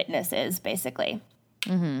be witnesses, basically.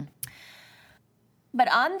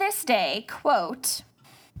 But on this day, quote,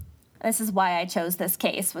 this is why I chose this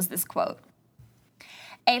case, was this quote,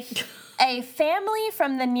 A family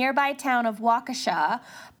from the nearby town of Waukesha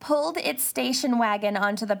pulled its station wagon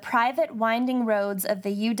onto the private winding roads of the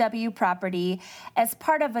UW property as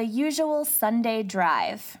part of a usual Sunday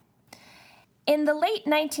drive. In the late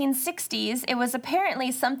 1960s, it was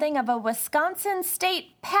apparently something of a Wisconsin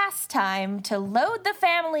state pastime to load the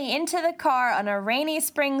family into the car on a rainy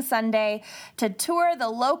spring Sunday to tour the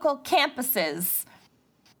local campuses.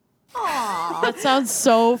 Aww. That sounds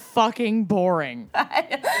so fucking boring.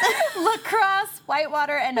 La Crosse,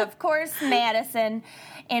 Whitewater, and of course Madison,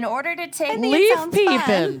 in order to take Leaf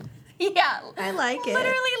peeping. Yeah, I like it.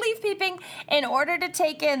 literally leaf peeping in order to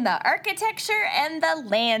take in the architecture and the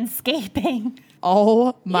landscaping.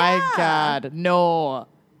 Oh my Yeah. God. No.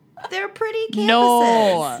 They're pretty campuses. No.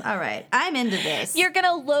 All right, I'm into this. You're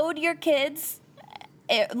gonna load your kids,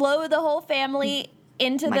 load the whole family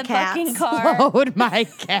into My the cats. fucking car. Load my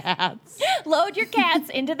cats. Load your cats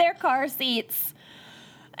into their car seats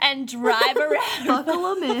and drive around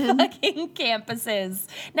Buckle them in. fucking campuses.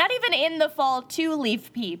 Not even in the fall to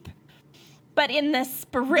leaf peep, but in the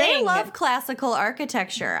spring. They love classical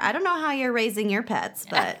architecture. I don't know how you're raising your pets,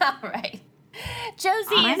 but All right.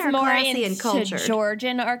 Josie Mine is are more classy and into cultured.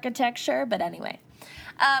 Georgian architecture, but anyway.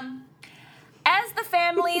 As the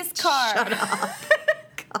family's car... shut up.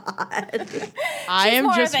 God. I am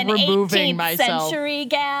more just of an removing 18th myself. century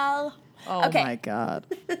gal. Oh Okay. my God.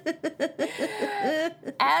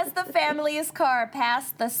 As the family's car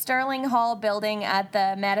passed the Sterling Hall building at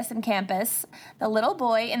the Madison campus, the little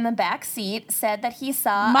boy in the back seat said that he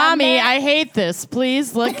saw Mommy, a I hate this.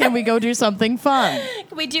 Please, look, can we go do something fun?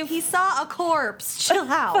 we do He saw a corpse. Chill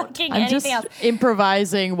out. fucking I'm just anything else.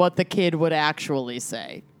 improvising what the kid would actually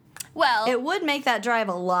say. Well, It would make that drive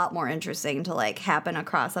a lot more interesting to like happen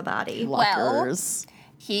across a body. Luckers.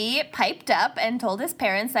 he piped up and told his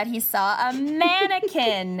parents that he saw a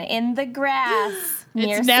mannequin in the grass.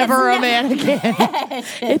 near It's never a Cincinnati.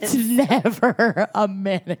 mannequin. It's never a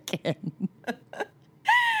mannequin.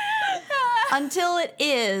 Until it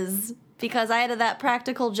is, because I had that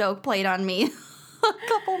practical joke played on me a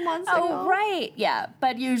couple months ago. Oh, right. Yeah,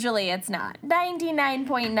 but usually it's not.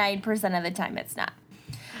 99.9% of the time it's not.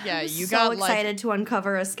 Yeah, you so got excited to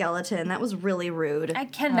uncover a skeleton. That was really rude. I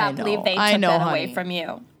cannot I know. believe they I took know, that honey. away from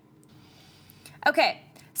you. Okay,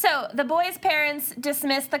 so the boy's parents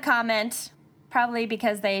dismissed the comment, probably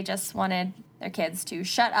because they just wanted their kids to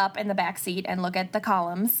shut up in the back seat and look at the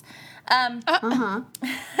columns.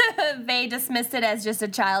 They dismissed it as just a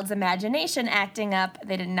child's imagination acting up.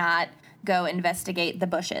 They did not go investigate the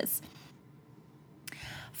bushes.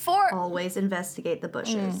 Always investigate the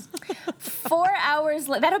bushes. 4 hours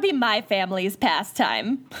later, that'll be my family's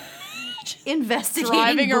pastime. Investigating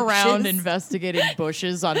driving bushes. around investigating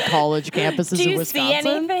bushes on college campuses Do in you Wisconsin.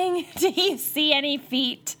 see anything? Do you see any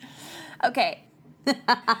feet? Okay.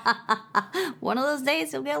 One of those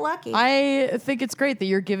days you'll get lucky. I think it's great that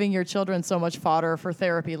you're giving your children so much fodder for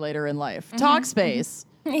therapy later in life. Talk space.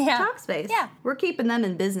 Yeah. Talk space. Yeah. We're keeping them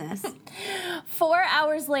in business. 4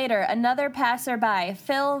 hours later, another passerby,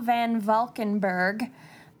 Phil Van Valkenburg,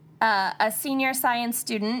 a senior science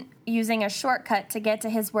student using a shortcut to get to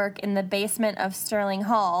his work in the basement of Sterling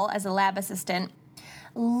Hall as a lab assistant,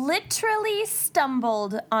 literally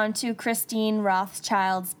stumbled onto Christine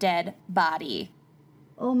Rothschild's dead body.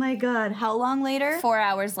 Oh my God. How long later? 4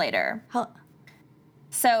 hours later. How-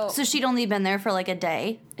 So So she'd only been there for like a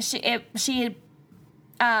day?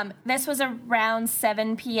 this was around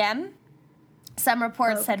 7 p.m. Some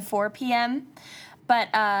reports said 4 p.m.,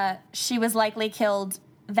 but she was likely killed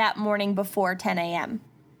that morning before 10 a.m.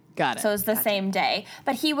 Got it. So it was the same day.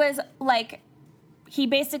 But he was like, he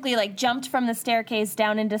basically like jumped from the staircase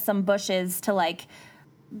down into some bushes to like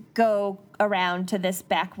go around to this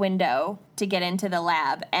back window to get into the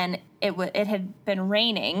lab. And it had been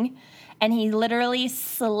raining, and he literally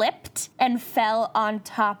slipped and fell on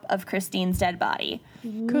top of Christine's dead body.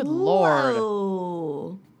 Good Lord.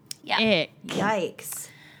 Oh. Yeah. Ick. Yikes.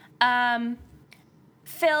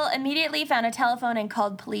 Phil immediately found a telephone and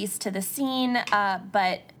called police to the scene,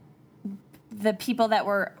 but the people that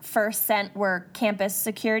were first sent were campus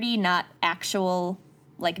security, not actual,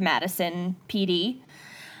 like, Madison PD.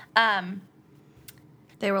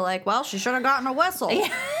 They were like, well, she should have gotten a whistle.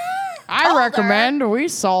 I recommend we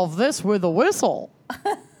solve this with a whistle.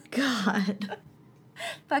 God.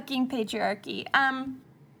 Fucking patriarchy.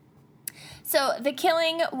 So the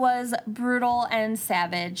killing was brutal and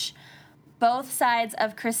savage. Both sides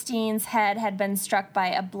of Christine's head had been struck by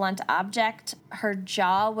a blunt object. Her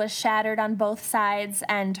jaw was shattered on both sides,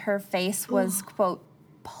 and her face was, quote,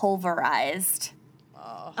 pulverized.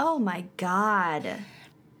 Oh my God.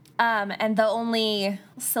 And the only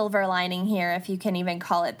silver lining here, if you can even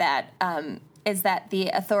call it that, is that the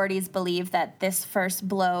authorities believe that this first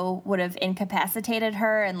blow would have incapacitated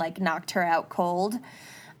her and, like, knocked her out cold.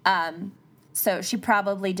 So she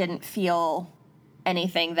probably didn't feel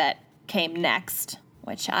anything that came next,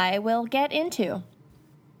 which I will get into.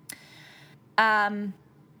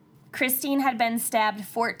 Christine had been stabbed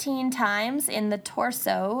 14 times in the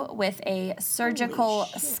torso with a surgical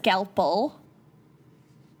scalpel.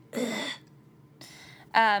 So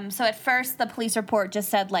at first, the police report just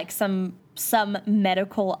said, like, some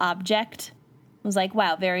medical object. It was like,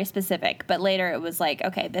 wow, very specific. But later it was like,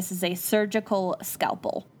 okay, this is a surgical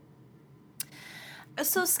scalpel.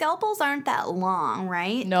 So scalpels aren't that long,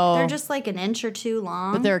 right? No. They're just like an inch or two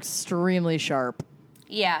long. But they're extremely sharp.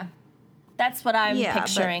 Yeah. That's what I'm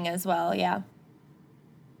picturing as well, yeah.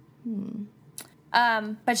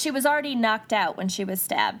 But she was already knocked out when she was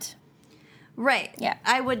stabbed. Right. Yeah.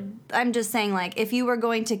 I'm just saying, like, if you were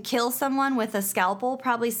going to kill someone with a scalpel,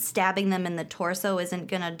 probably stabbing them in the torso isn't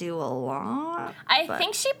going to do a lot. I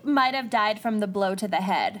think she might have died from the blow to the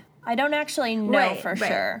head. I don't actually know for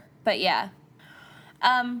sure. But yeah.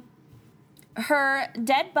 Her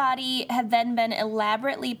dead body had then been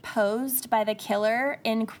elaborately posed by the killer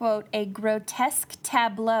in, quote, a grotesque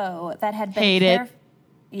tableau that had been...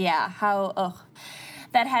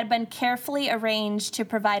 that had been carefully arranged to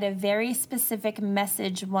provide a very specific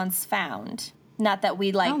message once found. Not that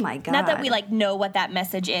we, like... Oh, my God. Not that we, like, know what that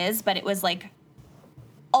message is, but it was, like,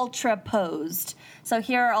 ultra posed. So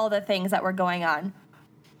here are all the things that were going on.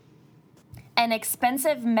 An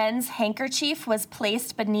expensive men's handkerchief was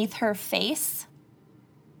placed beneath her face.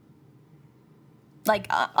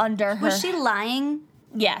 Like, under her... Was she lying?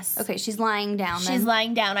 Yes. Okay, she's lying down then. She's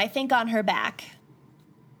lying down, I think on her back.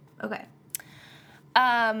 Okay.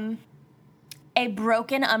 A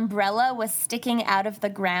broken umbrella was sticking out of the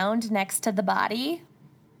ground next to the body.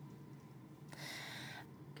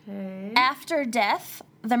 Okay. After death,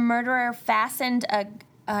 the murderer fastened a...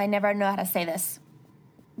 I never know how to say this.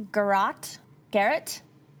 Garrote?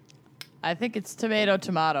 I think it's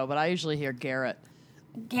tomato, but I usually hear Garrett.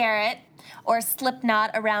 Garrote, or slip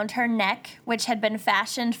knot around her neck, which had been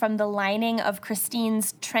fashioned from the lining of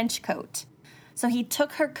Christine's trench coat. So he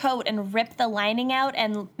took her coat and ripped the lining out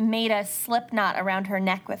and made a slip knot around her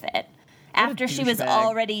neck with it after she was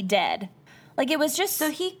already dead. Like, it was just...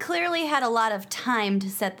 So he clearly had a lot of time to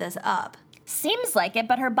set this up. Seems like it,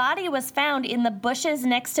 but her body was found in the bushes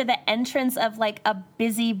next to the entrance of, like, a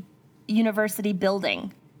busy university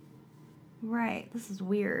building. Right. This is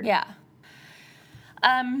weird. Yeah.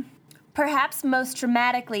 Perhaps most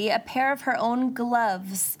dramatically, a pair of her own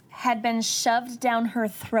gloves had been shoved down her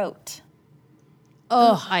throat.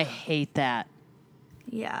 Ugh, I hate that.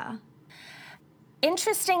 Yeah.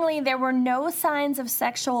 Interestingly, there were no signs of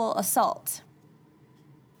sexual assault.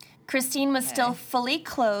 Christine was still fully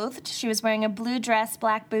clothed. She was wearing a blue dress,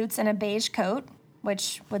 black boots, and a beige coat,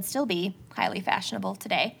 which would still be highly fashionable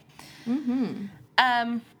today. Mm-hmm.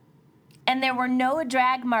 And there were no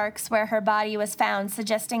drag marks where her body was found,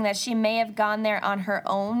 suggesting that she may have gone there on her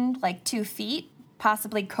own, like 2 feet,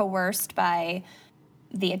 possibly coerced by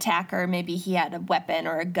the attacker. Maybe he had a weapon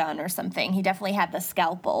or a gun or something. He definitely had the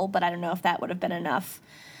scalpel, but I don't know if that would have been enough.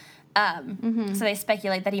 So they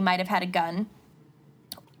speculate that he might have had a gun.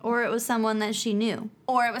 Or it was someone that she knew.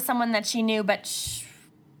 But she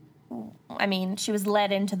was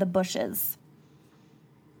led into the bushes.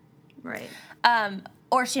 Right.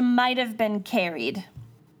 Or she might have been carried.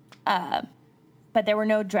 But there were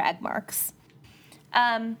no drag marks.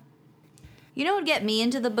 You know what would get me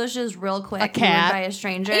into the bushes real quick? A cat. By a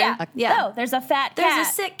stranger? Yeah. Oh, there's a fat cat. There's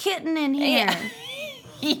a sick kitten in here.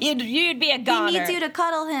 Yeah. You'd be a goner. He needs you to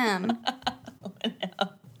cuddle him.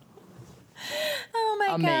 Oh, my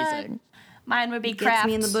God. Amazing. Mine would be Gets Kraft.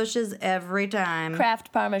 me in the bushes every time.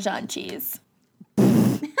 Kraft Parmesan cheese.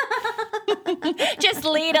 Just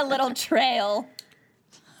lead a little trail.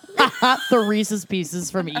 The Reese's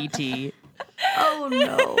Pieces from E.T. Oh,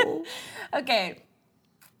 no. Okay.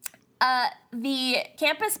 The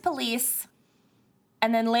campus police,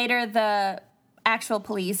 and then later the actual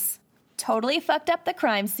police, totally fucked up the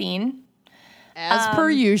crime scene. As per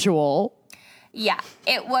usual. Yeah,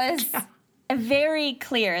 it was very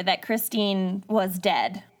clear that Christine was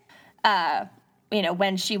dead,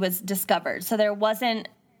 when she was discovered. So there wasn't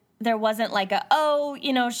like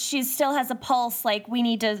she still has a pulse, like we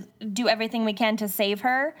need to do everything we can to save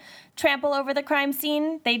her, trample over the crime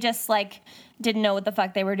scene. They just, like, didn't know what the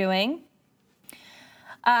fuck they were doing.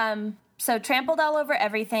 So trampled all over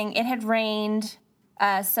everything. It had rained,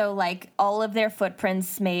 so, like, all of their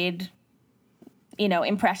footprints made,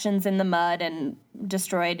 impressions in the mud and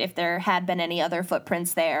destroyed if there had been any other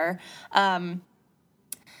footprints there.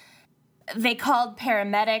 They called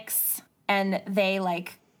paramedics, and they,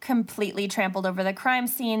 like, completely trampled over the crime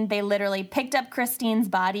scene. They literally picked up Christine's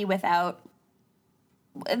body without...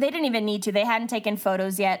 They didn't even need to. They hadn't taken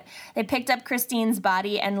photos yet. They picked up Christine's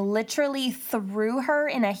body and literally threw her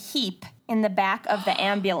in a heap in the back of the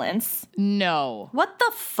ambulance. No. What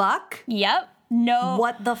the fuck? Yep. No.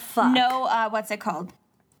 What the fuck? No, what's it called?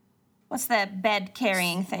 What's the bed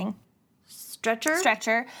carrying thing? Stretcher?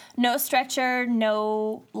 Stretcher. No stretcher,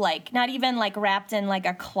 no, like, not even, like, wrapped in, like,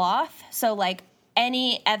 a cloth. So, like,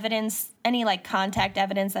 any evidence, any, like, contact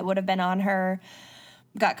evidence that would have been on her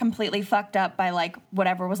got completely fucked up by, like,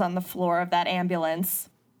 whatever was on the floor of that ambulance.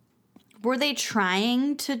 Were they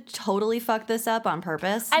trying to totally fuck this up on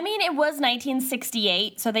purpose? I mean, it was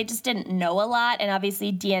 1968, so they just didn't know a lot, and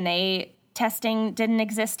obviously DNA testing didn't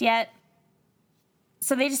exist yet.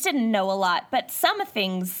 So they just didn't know a lot, but some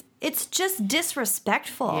things... It's just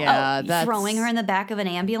disrespectful. Yeah, that's... Throwing her in the back of an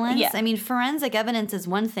ambulance? Yeah. I mean, forensic evidence is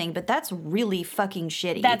one thing, but that's really fucking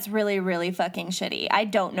shitty. That's really, really fucking shitty. I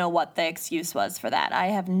don't know what the excuse was for that. I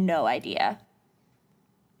have no idea.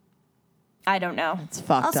 I don't know. It's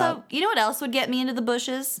fucked up. Also, you know what else would get me into the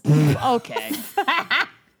bushes? Okay.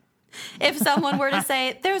 If someone were to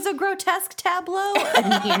say, there's a grotesque tableau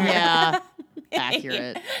in here. Yeah.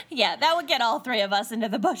 Accurate. Yeah, that would get all three of us into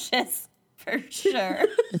the bushes. For sure.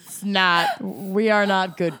 It's not. We are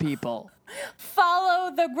not good people. Follow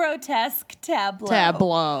the grotesque tableau.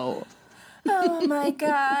 Tableau. Oh my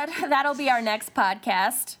God. That'll be our next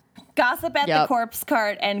podcast. Gossip at the Corpse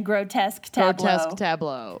Cart and grotesque tableau. Grotesque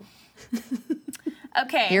tableau.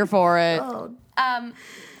 Okay. Here for it.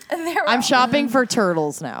 I'm shopping for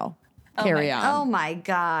turtles now. Carry on. Oh my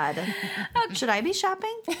God. Should I be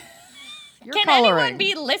shopping? You're Can coloring. anyone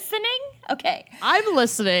be listening? Okay. I'm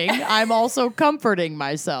listening. I'm also comforting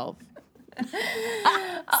myself.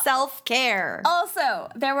 Self-care. Also,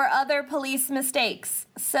 there were other police mistakes.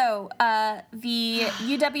 So, the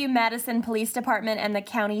UW-Madison Police Department and the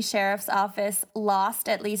county sheriff's office lost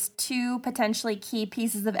at least 2 potentially key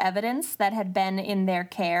pieces of evidence that had been in their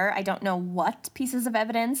care. I don't know what pieces of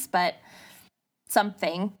evidence, but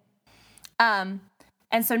something.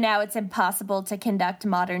 And so now it's impossible to conduct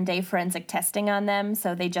modern-day forensic testing on them,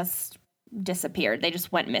 so they just disappeared. They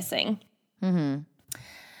just went missing. Mm-hmm.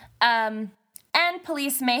 And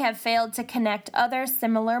police may have failed to connect other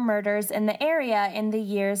similar murders in the area in the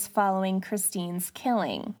years following Christine's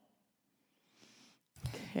killing.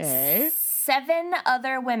 Okay. 7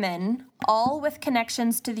 other women, all with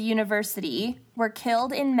connections to the university, were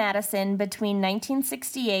killed in Madison between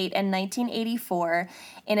 1968 and 1984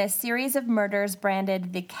 in a series of murders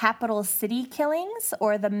branded the Capital City Killings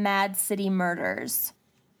or the Mad City Murders.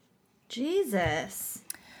 Jesus.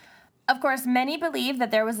 Of course, many believe that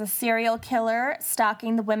there was a serial killer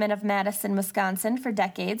stalking the women of Madison, Wisconsin for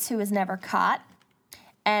decades who was never caught.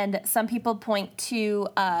 And some people point to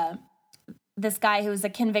this guy who was a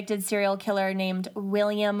convicted serial killer named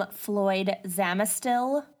William Floyd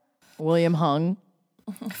Zamistill. William Hung.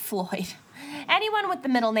 Floyd. Anyone with the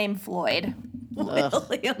middle name Floyd.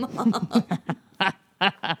 William.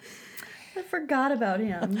 I forgot about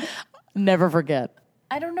him. Never forget.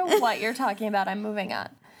 I don't know what you're talking about. I'm moving on.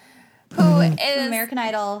 Who is American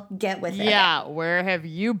Idol, get with it. Yeah, where have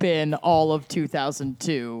you been all of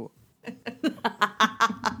 2002?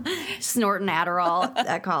 Snorting Adderall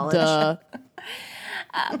at college. Duh.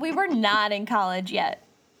 We were not in college yet.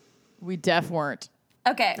 We weren't.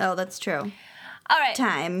 Okay. Oh, that's true. All right.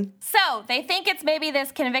 Time. So they think it's maybe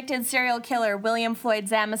this convicted serial killer, William Floyd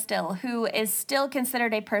Zamistill, who is still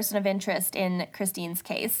considered a person of interest in Christine's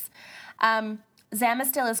case.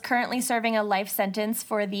 Zamistill is currently serving a life sentence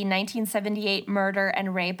for the 1978 murder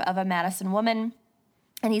and rape of a Madison woman.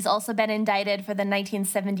 And he's also been indicted for the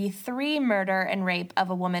 1973 murder and rape of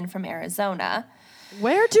a woman from Arizona.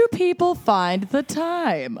 Where do people find the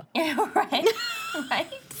time? Right?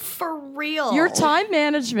 For real. Your time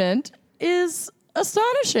management is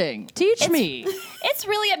astonishing. Teach me. It's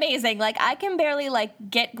really amazing. Like, I can barely,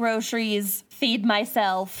 get groceries, feed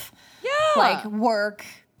myself, work,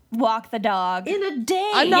 walk the dog. In a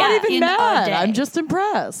day. I'm not even in mad. a day. I'm just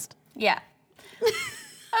impressed. Yeah.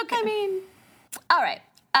 Okay. I mean, all right.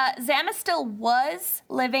 Zamistill was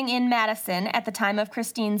living in Madison at the time of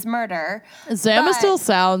Christine's murder. Zamistill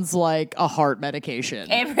sounds like a heart medication.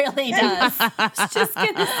 It really does. Just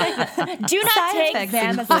gonna say that. Do not Side take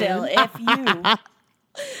effects Zamistill if you...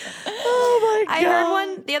 Oh my God. I heard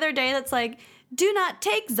one the other day that's like, Do not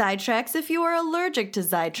take Zytrax if you are allergic to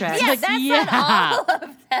Zytrax. Yeah, that's on all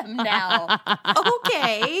of them now.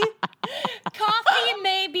 Okay. Coffee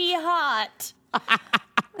may be hot.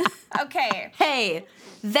 Okay. Hey,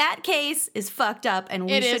 that case is fucked up, and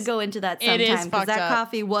we should go into that sometime, because that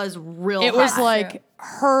coffee was real hot. It was like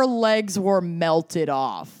her legs were melted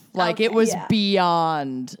off. Like, it was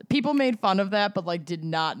beyond. People made fun of that, but, like, did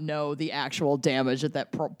not know the actual damage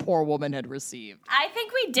that poor woman had received. I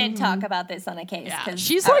think we did talk about this on a case. Yeah.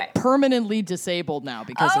 She's, like, permanently disabled now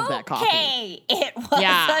because of that coffee. Okay, it was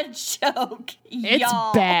a joke, It's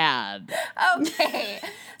y'all. bad. Okay,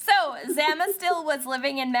 so Zamastil was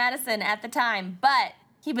living in Madison at the time, but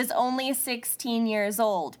he was only 16 years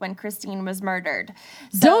old when Christine was murdered.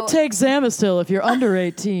 So, Don't take Zamastil if you're under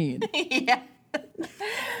 18. Yeah.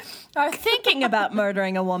 Are thinking about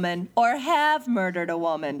murdering a woman or have murdered a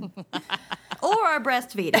woman. Or are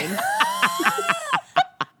breastfeeding.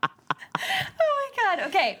 Oh my God.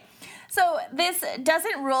 Okay. So this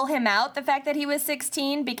doesn't rule him out, the fact that he was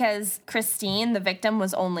 16, because Christine, the victim,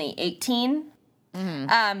 was only 18.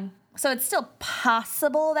 So it's still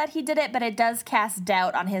possible that he did it, but it does cast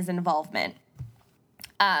doubt on his involvement,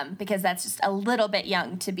 because that's just a little bit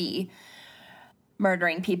young to be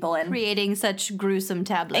murdering people and Creating such gruesome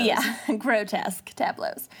tableaus. yeah, grotesque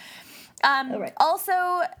tableaus. Right.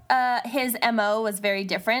 Also, his MO was very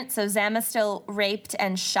different. So Zamastil raped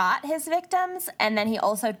and shot his victims, and then he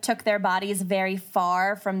also took their bodies very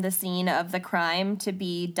far from the scene of the crime to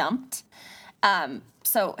be dumped.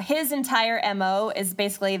 So his entire MO is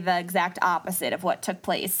basically the exact opposite of what took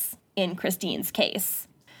place in Christine's case.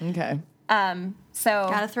 Okay. So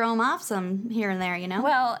Gotta throw him off some here and there, you know?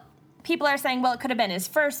 well, people are saying, well, it could have been his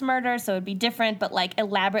first murder, so it'd be different, but, like,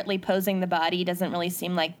 elaborately posing the body doesn't really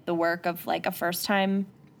seem like the work of, like, a first-time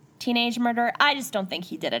teenage murderer. I just don't think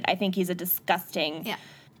he did it. I think he's a disgusting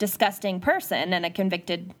person and a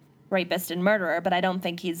convicted rapist and murderer, but I don't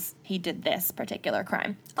think he did this particular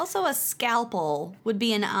crime. Also, a scalpel would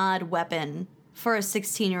be an odd weapon for a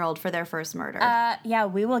 16-year-old for their first murder. Yeah,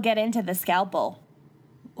 we will get into the scalpel.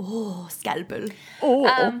 Oh, scalpel.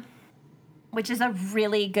 Which is a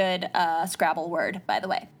really good Scrabble word, by the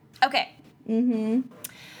way. Okay.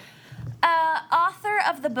 Author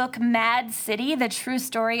of the book Mad City, The True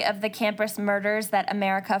Story of the Campus Murders That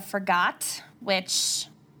America Forgot, which,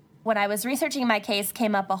 when I was researching my case,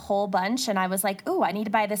 came up a whole bunch, and I was like, ooh, I need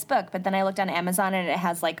to buy this book. But then I looked on Amazon, and it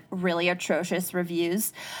has, like, really atrocious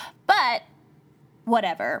reviews. But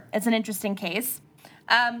whatever. It's an interesting case.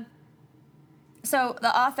 So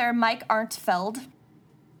the author, Mike Arntfeld,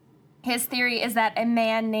 his theory is that a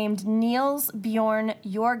man named Niels Bjorn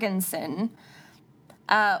Jorgensen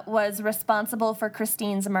was responsible for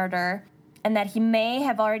Christine's murder, and that he may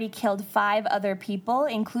have already killed 5 other people,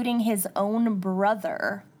 including his own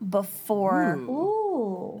brother, before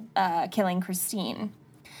killing Christine.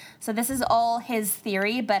 So this is all his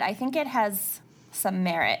theory, but I think it has some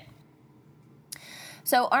merit.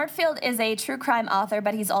 So Arntfeld is a true crime author,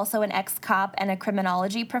 but he's also an ex-cop and a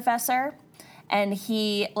criminology professor. And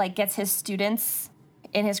he, like, gets his students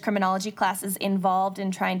in his criminology classes involved in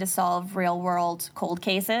trying to solve real-world cold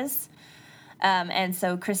cases. And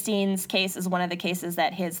so Christine's case is one of the cases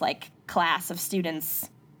that his, like, class of students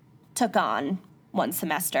took on one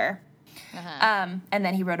semester. And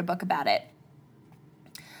then he wrote a book about it.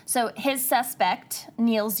 So his suspect,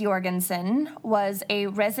 Niels Jorgensen, was a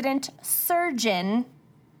resident surgeon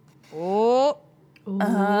at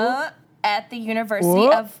the University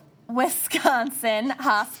of Wisconsin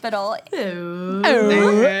Hospital. Oh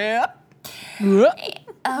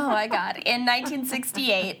my God. In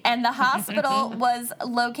 1968. And the hospital was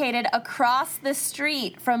located across the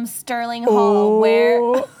street from Sterling Hall,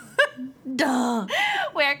 where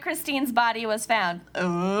Christine's body was found.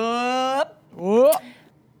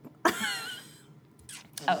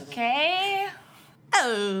 Okay.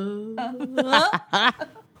 Oh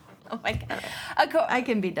my God. I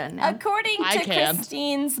can be done now. According to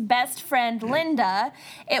Christine's best friend, Linda,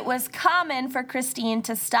 it was common for Christine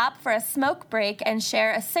to stop for a smoke break and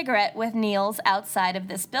share a cigarette with Niels outside of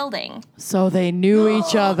this building. So they knew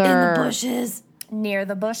each other. In the bushes. Near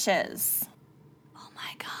the bushes. Oh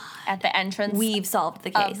my God. At the entrance We've solved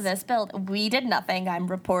the case. of this building. We did nothing. I'm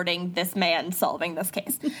reporting this man solving this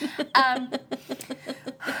case.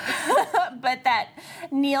 But that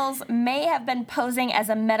Niels may have been posing as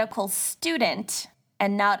a medical student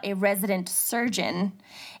and not a resident surgeon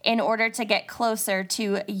in order to get closer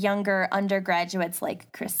to younger undergraduates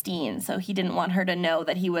like Christine. So he didn't want her to know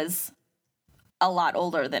that he was a lot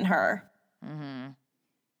older than her.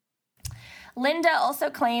 Linda also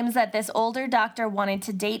claims that this older doctor wanted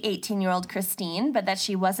to date 18-year-old Christine, but that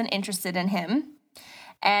she wasn't interested in him.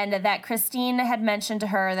 And that Christine had mentioned to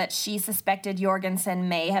her that she suspected Jorgensen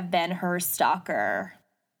may have been her stalker.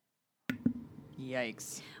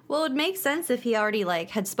 Yikes. Well, it would make sense if he already,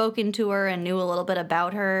 had spoken to her and knew a little bit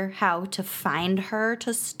about her, how to find her,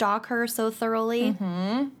 to stalk her so thoroughly.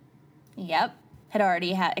 Mm-hmm. Yep. Had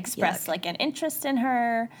already expressed, an interest in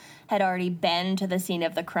her, had already been to the scene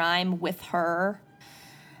of the crime with her.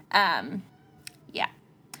 Yeah.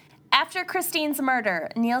 After Christine's murder,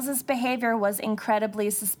 Niels's behavior was incredibly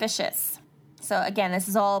suspicious. So, again, this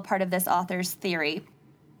is all part of this author's theory.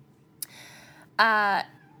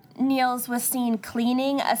 Niels was seen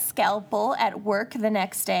cleaning a scalpel at work the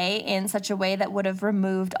next day in such a way that would have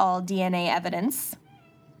removed all DNA evidence.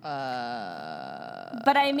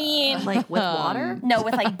 But I mean... With water? No,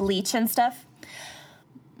 with, bleach and stuff.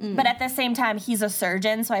 But at the same time, he's a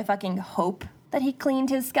surgeon, so I fucking hope that he cleaned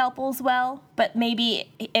his scalpels well. But maybe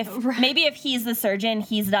if he's the surgeon,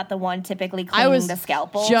 he's not the one typically cleaning the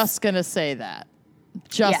scalpels. Just gonna say that.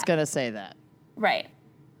 Gonna say that. Right.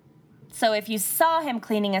 So if you saw him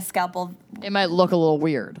cleaning a scalpel... It might look a little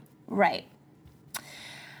weird. Right.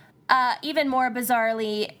 Even more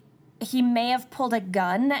bizarrely, he may have pulled a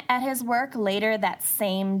gun at his work later that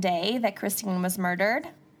same day that Christine was murdered.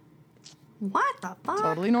 What the fuck?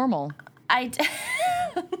 Totally normal. No I don't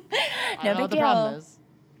know big what the deal. problem is.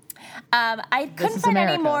 I couldn't is find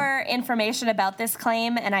any America. more information about this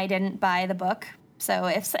claim, and I didn't buy the book. So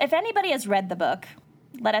if anybody has read the book,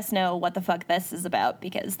 let us know what the fuck this is about,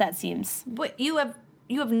 because that seems... What, you have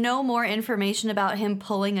no more information about him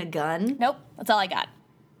pulling a gun? Nope, that's all I got.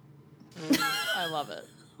 I love it.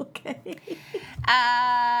 Okay.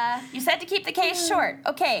 You said to keep the case short.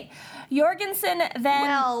 Okay. Jorgensen then...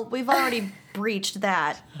 Well, we've already breached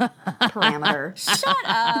that parameter. Shut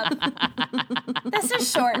up. This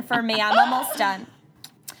is short for me. I'm almost done.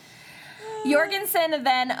 Jorgensen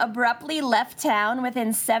then abruptly left town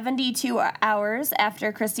within 72 hours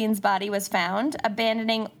after Christine's body was found,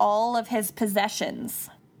 abandoning all of his possessions.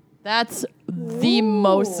 That's the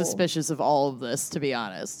most suspicious of all of this, to be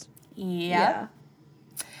honest. Yep. Yeah.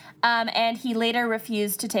 And he later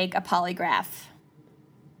refused to take a polygraph.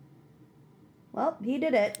 Well, he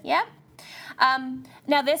did it. Yep.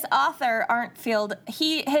 Now, this author, Arntfield,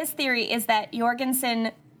 his theory is that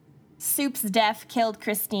Jorgensen Soup's death killed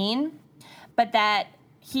Christine, but then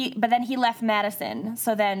he left Madison.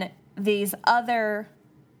 So then these other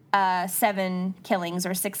 7 killings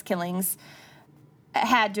or 6 killings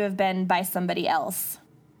had to have been by somebody else.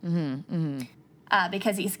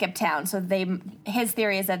 Because he skipped town. So his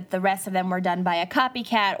theory is that the rest of them were done by a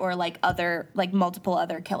copycat or multiple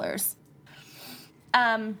other killers.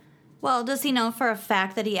 Well, does he know for a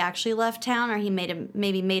fact that he actually left town, or he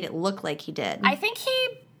maybe made it look like he did? I think he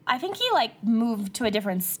moved to a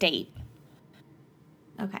different state.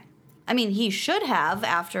 Okay. I mean, he should have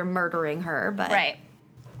after murdering her, but Right.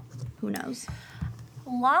 who knows?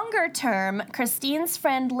 Longer term, Christine's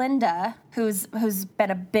friend Linda, who's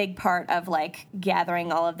been a big part of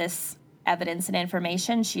gathering all of this evidence and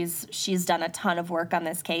information. She's done a ton of work on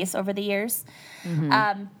this case over the years.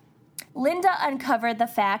 Linda uncovered the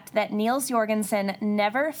fact that Niels Jorgensen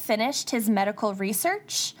never finished his medical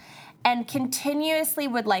research and continuously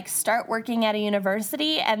would start working at a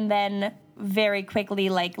university and then very quickly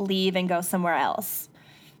leave and go somewhere else.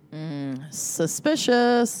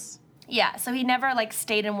 Suspicious. Yeah, so he never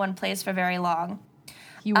stayed in one place for very long.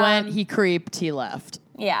 He went, he creeped, he left.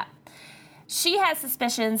 Yeah. She has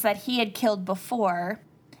suspicions that he had killed before,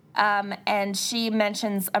 and she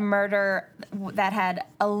mentions a murder that had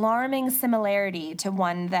alarming similarity to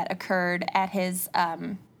one that occurred at his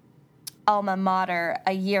alma mater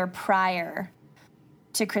a year prior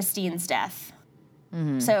to Christine's death.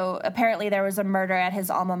 So apparently there was a murder at his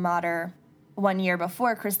alma mater 1 year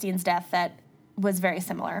before Christine's death that was very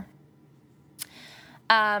similar.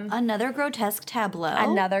 Another grotesque tableau.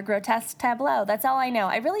 Another grotesque tableau. That's all I know.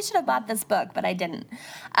 I really should have bought this book, but I didn't.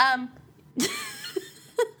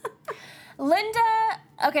 Linda,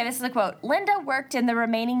 okay, this is a quote. Linda worked in the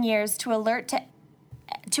remaining years to alert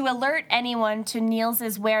anyone to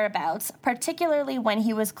Niels's whereabouts, particularly when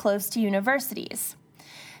he was close to universities.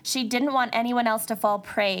 She didn't want anyone else to fall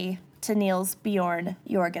prey to Niels Bjorn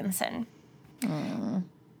Jorgensen.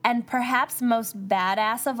 And perhaps most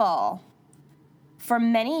badass of all, For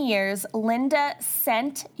many years, Linda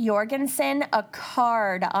sent Jorgensen a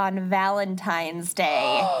card on Valentine's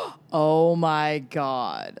Day. Oh my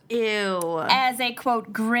God. Ew. As a,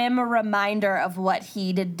 quote, grim reminder of what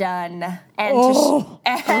he'd done. And,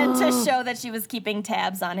 to show that she was keeping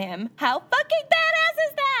tabs on him. How fucking badass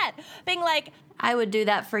is that? Being like, I would do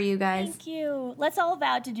that for you guys. thank you. Let's all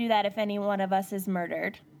vow to do that if any one of us is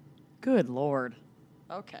murdered. Good Lord.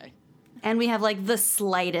 Okay. And we have like the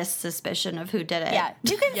slightest suspicion of who did it. Yeah,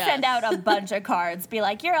 you can Yes. send out a bunch of cards. Be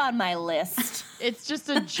like, you're on my list. It's just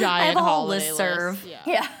a I giant have a whole holiday listserv. list.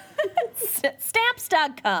 Yeah. Yeah.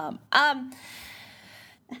 Stamps.com.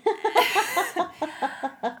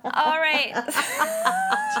 All right.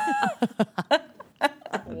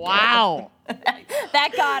 Wow.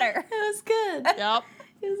 That got her. It was good. Yep.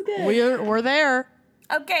 It was good. We're there.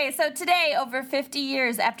 Okay, so today, over 50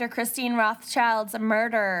 years after Christine Rothschild's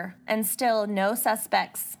murder, and still no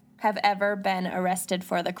suspects have ever been arrested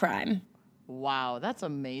for the crime. Wow, that's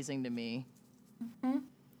amazing to me.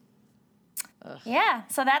 Yeah,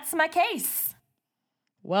 so that's my case.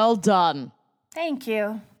 Well done. Thank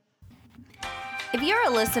you. If you're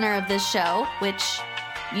a listener of this show, which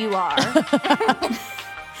you are,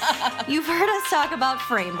 you've heard us talk about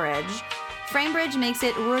FrameBridge. FrameBridge makes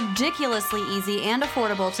it ridiculously easy and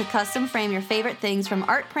affordable to custom frame your favorite things, from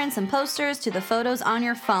art prints and posters to the photos on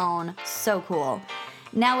your phone. So cool.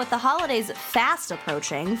 Now, with the holidays fast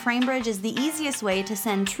approaching, FrameBridge is the easiest way to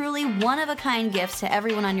send truly one-of-a-kind gifts to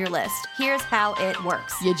everyone on your list. Here's how it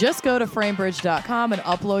works. You just go to framebridge.com and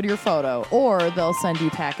upload your photo, or they'll send you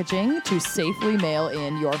packaging to safely mail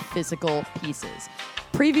in your physical pieces.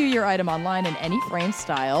 Preview your item online in any frame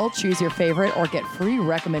style, choose your favorite, or get free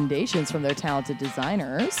recommendations from their talented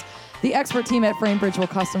designers. The expert team at FrameBridge will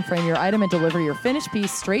custom frame your item and deliver your finished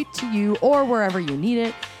piece straight to you or wherever you need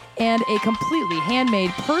it. And a completely handmade,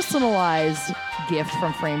 personalized gift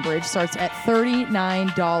from FrameBridge starts at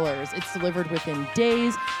 $39. It's delivered within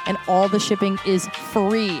days, and all the shipping is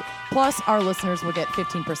free. Plus, our listeners will get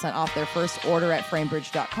 15% off their first order at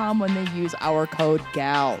framebridge.com when they use our code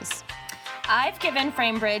GALS. I've given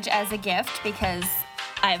FrameBridge as a gift because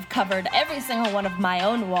I've covered every single one of my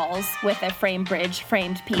own walls with a FrameBridge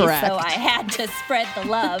framed piece, Correct. so I had to spread the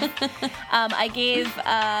love. I gave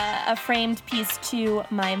a framed piece to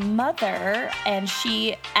my mother, and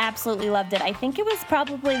she absolutely loved it. I think it was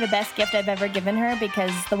probably the best gift I've ever given her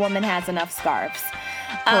because the woman has enough scarves.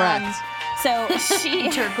 Correct. So she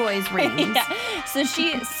Turquoise rings. yeah. So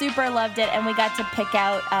she super loved it, and we got to pick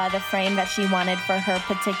out the frame that she wanted for her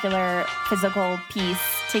particular physical piece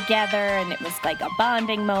together, and it was like a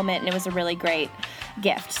bonding moment, and it was a really great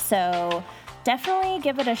gift. So definitely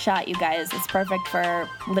give it a shot, you guys. It's perfect for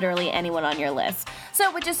literally anyone on your list.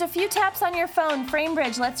 So with just a few taps on your phone,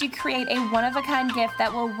 FrameBridge lets you create a one-of-a-kind gift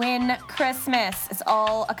that will win Christmas. It's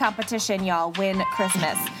all a competition, y'all. Win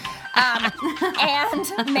Christmas. And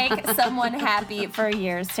make someone happy for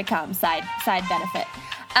years to come. Side benefit.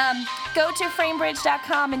 Go to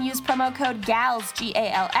framebridge.com and use promo code GALS,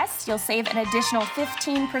 G-A-L-S. You'll save an additional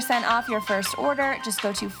 15% off your first order. Just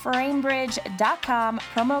go to framebridge.com,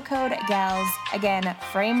 promo code GALS. Again,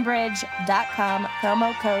 framebridge.com,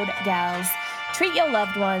 promo code GALS. Treat your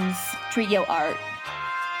loved ones. Treat your art.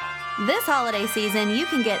 This holiday season, you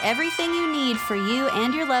can get everything you need for you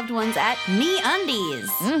and your loved ones at MeUndies.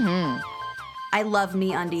 Mm-hmm. I love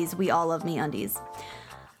MeUndies. We all love MeUndies.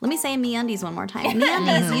 Let me say MeUndies one more time.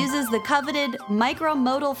 MeUndies uses the coveted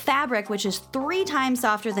micromodal fabric, which is 3 times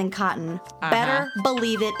softer than cotton. Better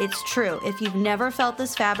believe it, it's true. If you've never felt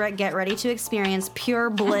this fabric, get ready to experience pure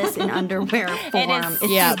bliss in underwear form. It is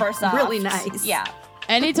It's super soft. really nice. Yeah.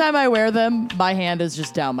 Anytime I wear them, my hand is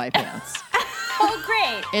just down my pants. Oh,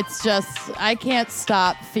 great. It's just, I can't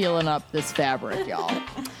stop feeling up this fabric, y'all.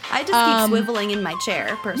 I just keep swiveling in my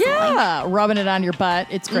chair, personally. Yeah, rubbing it on your butt.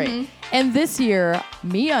 It's great. And this year,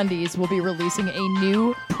 MeUndies will be releasing a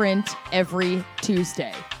new print every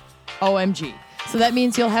Tuesday. OMG. So that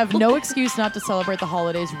means you'll have no excuse not to celebrate the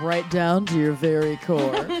holidays right down to your very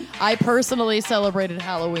core. I personally celebrated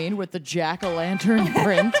Halloween with the jack-o'-lantern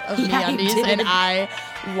print of Yeah, you MeUndies, did. and I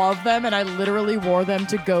love them, and I literally wore them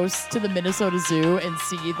to go to the Minnesota Zoo and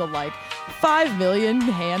see the 5 million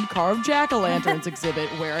hand-carved jack-o'-lanterns exhibit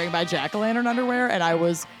wearing my jack-o'-lantern underwear, and I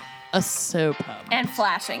was so pumped. And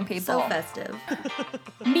flashing people. So festive.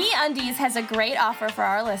 MeUndies has a great offer for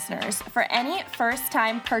our listeners. For any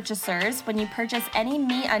first-time purchasers, when you purchase any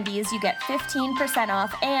MeUndies, you get 15%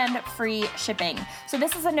 off and free shipping. So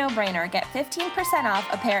this is a no-brainer. Get 15% off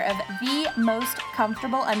a pair of the most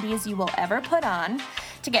comfortable undies you will ever put on.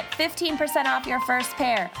 To get 15% off your first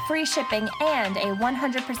pair, free shipping, and a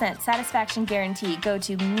 100% satisfaction guarantee, go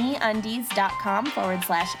to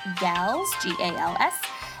meundies.com/gals, Gals.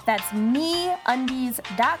 That's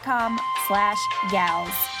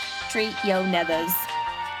meundies.com/gals. Treat yo nethers.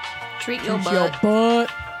 Treat your Your butt. butt.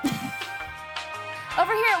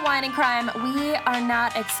 Over here at Wine and Crime, we are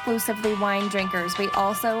not exclusively wine drinkers. We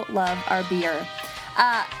also love our beer.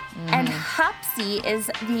 And Hopsy is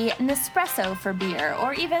the Nespresso for beer,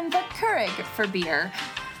 or even the Keurig for beer.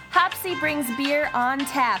 Hopsy brings beer on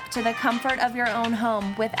tap to the comfort of your own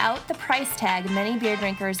home without the price tag many beer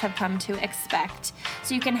drinkers have come to expect.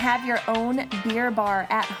 So you can have your own beer bar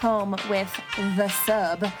at home with the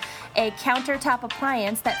Sub, a countertop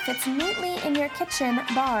appliance that fits neatly in your kitchen,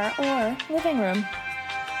 bar, or living room.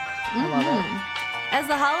 I love it. As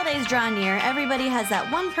the holidays draw near, everybody has that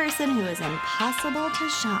one person who is impossible to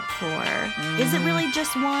shop for. Is it really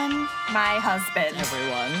just one? My husband.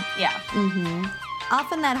 Everyone. Yeah.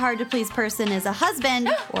 Often that hard-to-please person is a husband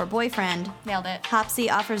or boyfriend. Nailed it. Hopsy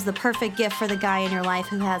offers the perfect gift for the guy in your life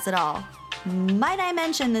who has it all. Might I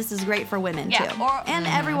mention this is great for women, Yeah, too. or- and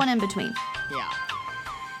everyone in between. Yeah.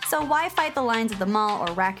 So why fight the lines at the mall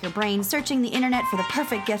or rack your brain searching the internet for the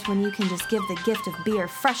perfect gift when you can just give the gift of beer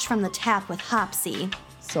fresh from the tap with Hopsy?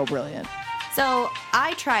 So brilliant. So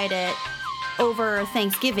I tried it over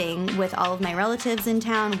Thanksgiving with all of my relatives in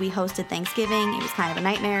town. We hosted Thanksgiving. It was kind of a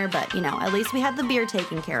nightmare, but, at least we had the beer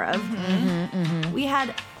taken care of. We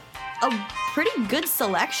had a pretty good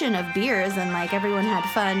selection of beers, and, everyone had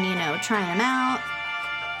fun, trying them out.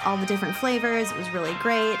 All the different flavors. It was really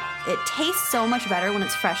great. It tastes so much better when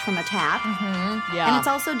it's fresh from a tap. Yeah. And it's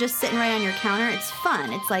also just sitting right on your counter. It's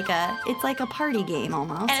fun. It's like a party game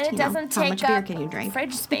almost. And it doesn't How take much beer up can you drink?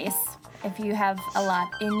 fridge space if you have a lot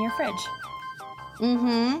in your fridge.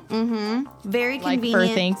 Very like convenient.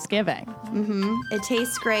 for Thanksgiving. It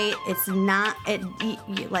tastes great. It's not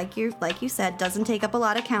like you said, doesn't take up a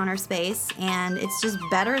lot of counter space, and it's just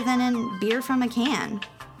better than in beer from a can.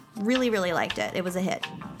 Really, really liked it. It was a hit.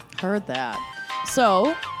 Heard that.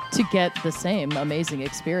 So, to get the same amazing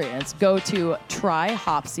experience, go to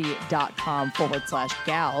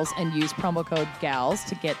tryhopsy.com/gals and use promo code GALS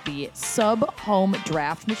to get the Sub Home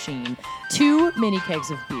Draft Machine, 2 mini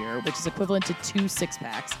kegs of beer, which is equivalent to 2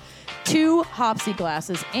 6-packs, 2 Hopsy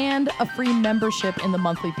glasses, and a free membership in the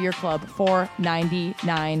monthly beer club for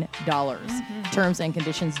 $99. Terms and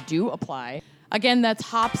conditions do apply. Again, that's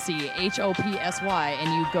Hopsy, Hopsy,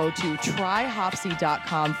 and you go to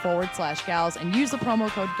tryhopsy.com/gals and use the promo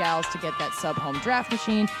code GALS to get that Sub Home Draft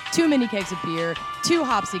Machine, 2 mini kegs of beer, 2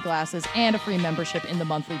 Hopsy glasses, and a free membership in the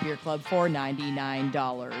monthly beer club for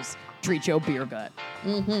 $99. Treat your beer gut.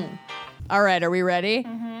 All right, are we ready?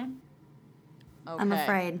 Okay. I'm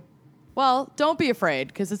afraid. Well, don't be afraid,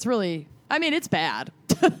 because it's really, it's bad,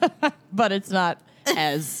 but it's not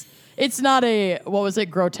as... It's not a,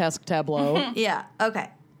 grotesque tableau. Yeah, okay.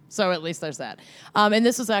 So at least there's that. And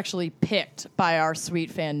this was actually picked by our sweet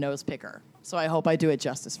fan nose picker. So I hope I do it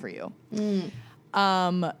justice for you.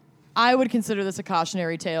 I would consider this a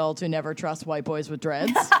cautionary tale to never trust white boys with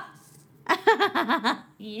dreads.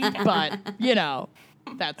 Yeah. But,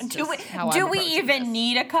 that's just how I'm Do we approaching even this.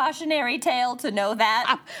 need a cautionary tale to know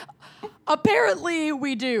that? Apparently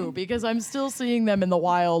we do, because I'm still seeing them in the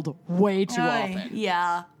wild way too often.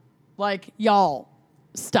 Yeah. Y'all,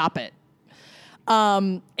 stop it.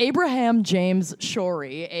 Abraham James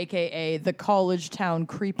Shorey, a.k.a. the College Town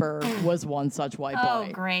Creeper, was one such white boy. Oh,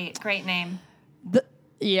 great. Great name.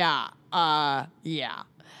 Yeah. The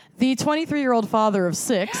 23-year-old father of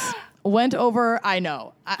 6 went over, I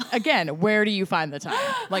know. Again, where do you find the time?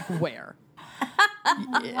 Where?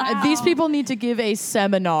 These people need to give a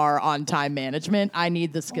seminar on time management. I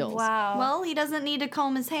need the skills. Wow. Well, he doesn't need to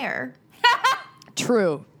comb his hair.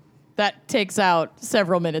 True. That takes out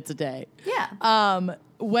several minutes a day. Yeah.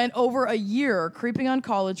 Went over a year creeping on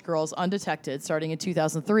college girls undetected, starting in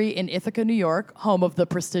 2003 in Ithaca, New York, home of the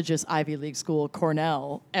prestigious Ivy League school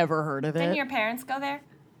Cornell. Ever heard of it? Didn't your parents go there?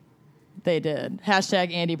 They did.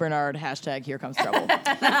 Hashtag Andy Bernard. Hashtag Here Comes Trouble.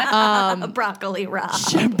 Broccoli Rob.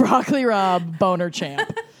 Broccoli Rob, boner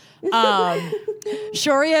champ.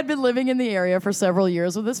 Shorey had been living in the area for several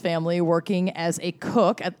years with his family, working as a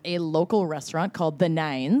cook at a local restaurant called The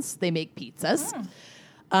Nines. They make pizzas.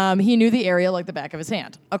 He knew the area like the back of his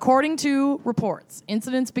hand. According to reports,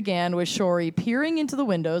 incidents began with Shorey peering into the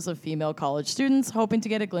windows of female college students, hoping to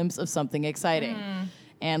get a glimpse of something exciting.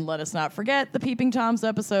 And let us not forget the Peeping Toms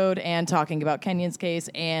episode and talking about Kenyon's case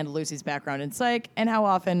and Lucy's background in psych and how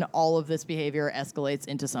often all of this behavior escalates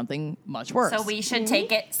into something much worse. So we should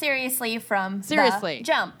take it seriously from Seriously. the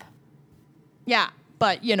jump. Yeah,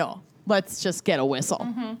 but, Let's just get a whistle.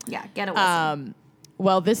 Yeah, get a whistle.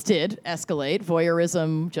 Well, this did escalate.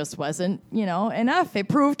 Voyeurism just wasn't, enough. It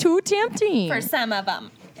proved too tempting. For some of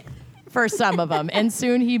them. For some of them. And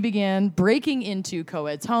soon he began breaking into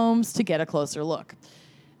co-eds' homes to get a closer look.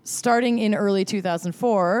 Starting in early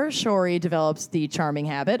 2004, Shorey developed the charming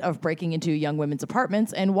habit of breaking into young women's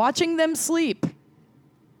apartments and watching them sleep.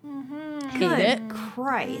 Hate it.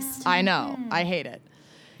 Christ. I know. I hate it.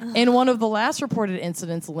 In one of the last reported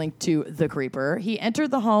incidents linked to the creeper, he entered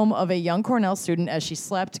the home of a young Cornell student as she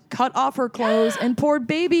slept, cut off her clothes, and poured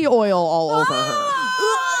baby oil all over her.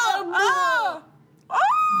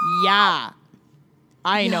 Yeah.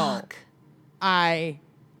 I know. I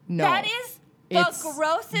know. That is the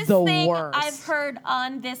grossest thing I've heard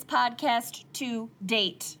on this podcast to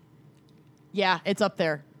date. Yeah, it's up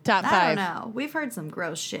there. Top 5. I don't know. We've heard some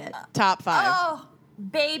gross shit. Top 5. Oh,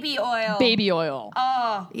 baby oil. Baby oil.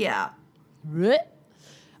 Oh. Yeah.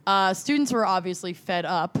 Students were obviously fed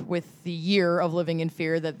up with the year of living in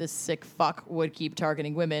fear that this sick fuck would keep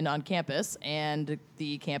targeting women on campus, and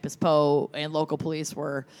the campus PO and local police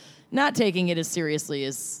were not taking it as seriously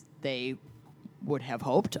as they would have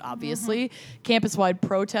hoped, obviously. Campus-wide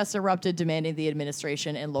protests erupted, demanding the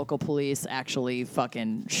administration and local police actually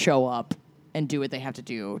fucking show up and do what they have to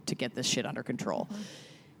do to get this shit under control.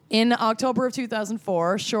 In October of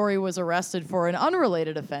 2004, Shorey was arrested for an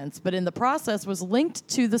unrelated offense, but in the process was linked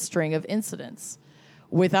to the string of incidents.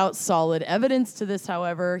 Without solid evidence to this,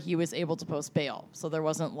 however, he was able to post bail. So there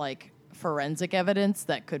wasn't like forensic evidence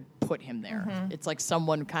that could put him there. It's like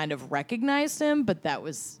someone kind of recognized him, but that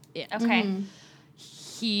was it. Okay.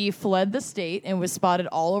 He fled the state and was spotted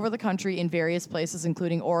all over the country in various places,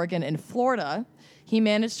 including Oregon and Florida. He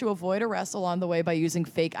managed to avoid arrest along the way by using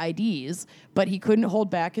fake IDs, but he couldn't hold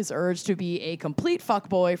back his urge to be a complete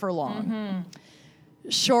fuckboy for long.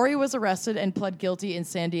 Shorey was arrested and pled guilty in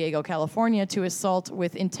San Diego, California, to assault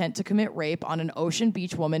with intent to commit rape on an Ocean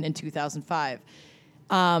Beach woman in 2005.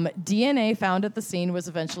 DNA found at the scene was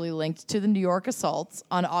eventually linked to the New York assaults.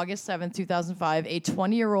 On August 7, 2005, a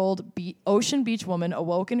 20-year-old Ocean Beach woman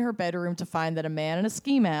awoke in her bedroom to find that a man in a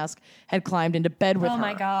ski mask had climbed into bed with her. Oh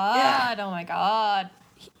my God. Oh my God.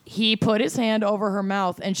 He put his hand over her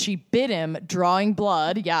mouth and she bit him, drawing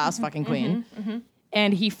blood. Yes, fucking queen.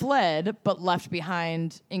 And he fled, but left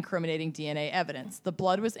behind incriminating DNA evidence. The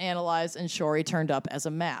blood was analyzed and Shorey turned up as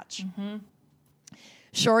a match.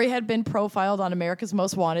 Shorey had been profiled on America's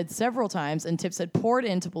Most Wanted several times, and tips had poured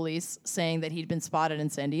into police saying that he'd been spotted in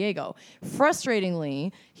San Diego.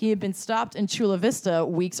 Frustratingly, he had been stopped in Chula Vista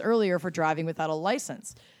weeks earlier for driving without a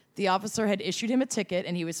license. The officer had issued him a ticket,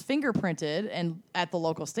 and he was fingerprinted at the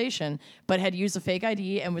local station, but had used a fake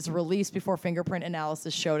ID and was released before fingerprint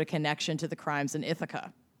analysis showed a connection to the crimes in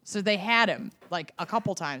Ithaca. So they had him like a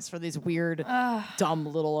couple times for these weird, dumb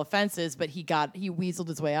little offenses, but he weaseled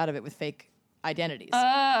his way out of it with fake identities.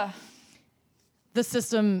 The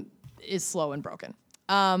system is slow and broken.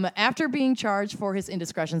 After being charged for his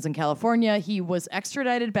indiscretions in California, he was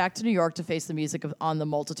extradited back to New York to face the music on the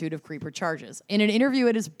multitude of creeper charges. In an interview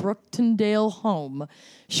at his Brooktondale home,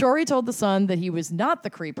 Shorey told The Sun that he was not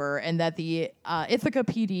the creeper and that the Ithaca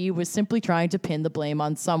PD was simply trying to pin the blame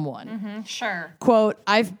on someone. Sure. Quote,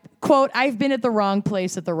 I've been at the wrong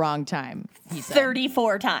place at the wrong time, he said.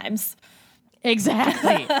 34 times.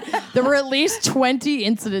 Exactly. There were at least 20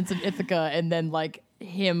 incidents in Ithaca, and then like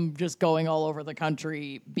him just going all over the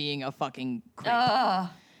country being a fucking creep.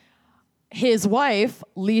 His wife,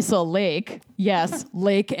 Lisa Lake, yes,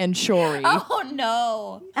 Lake and Shorey. Oh,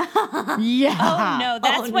 no. Yeah. Oh, no.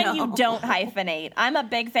 That's when you don't hyphenate. I'm a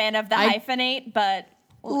big fan of the hyphenate, but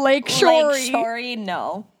Lake Shorey. Lake Shorey,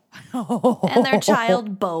 no. And their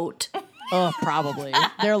child boat. Oh, probably.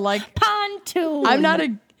 They're like Pontoon. I'm not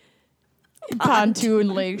a Pontoon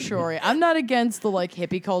Lake Shorey. I'm not against the like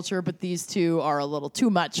hippie culture, but these two are a little too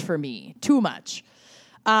much for me. Too much.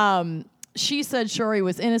 She said Shorey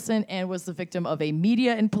was innocent and was the victim of a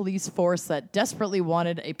media and police force that desperately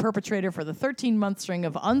wanted a perpetrator for the 13-month string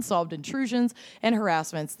of unsolved intrusions and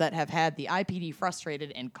harassments that have had the IPD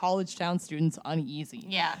frustrated and college town students uneasy.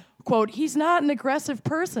 Yeah. Quote, he's not an aggressive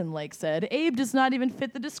person, Lake said. Abe does not even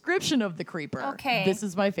fit the description of the creeper. Okay. This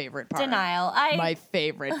is my favorite part. Denial. My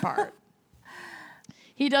favorite part.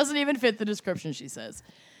 He doesn't even fit the description, she says.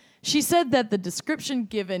 She said that the description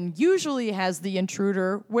given usually has the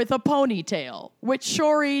intruder with a ponytail, which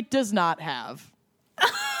Shorey does not have.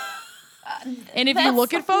 And if you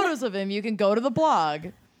look at photos of him, you can go to the blog.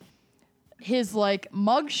 His like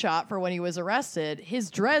mugshot for when he was arrested,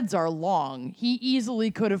 his dreads are long. He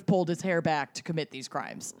easily could have pulled his hair back to commit these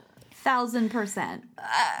crimes. 1,000%.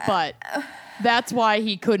 But that's why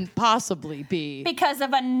he couldn't possibly be Because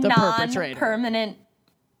of a perpetrator. non-permanent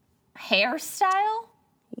hairstyle?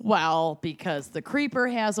 Well, because the creeper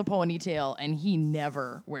has a ponytail and he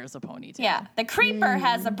never wears a ponytail. Yeah. The creeper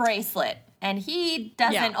has a bracelet, and he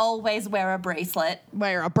doesn't always wear a bracelet.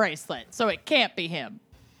 So it can't be him.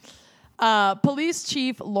 Police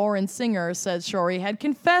Chief Lauren Singer says Shorey had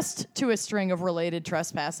confessed to a string of related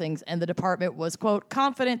trespassings, and the department was, quote,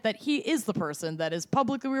 confident that he is the person that is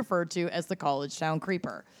publicly referred to as the College Town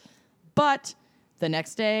Creeper. But the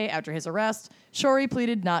next day, after his arrest, Shorey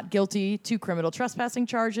pleaded not guilty to criminal trespassing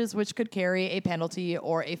charges, which could carry a penalty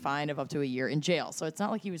or a fine of up to a year in jail. So it's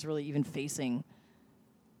not like he was really even facing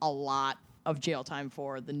a lot of jail time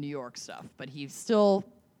for the New York stuff, but he still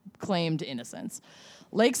claimed innocence.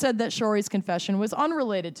 Lake said that Shorey's confession was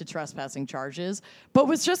unrelated to trespassing charges, but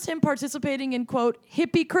was just him participating in, quote,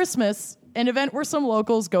 Hippie Christmas, an event where some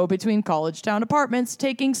locals go between college town apartments,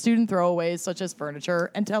 taking student throwaways such as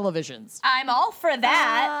furniture and televisions. I'm all for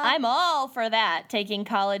that. I'm all for that, taking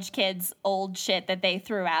college kids' old shit that they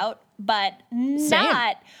threw out, but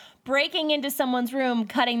not breaking into someone's room,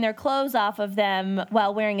 cutting their clothes off of them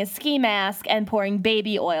while wearing a ski mask and pouring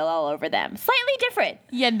baby oil all over them. Slightly different.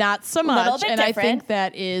 Yeah, not so much. Little bit and different. I think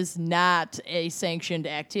that is not a sanctioned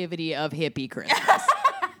activity of hippie Christmas.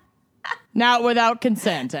 Not without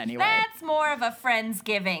consent, anyway. That's more of a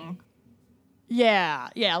Friendsgiving. Yeah,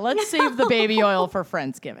 let's save the baby oil for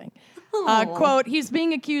Friendsgiving. Quote, he's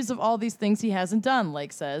being accused of all these things he hasn't done,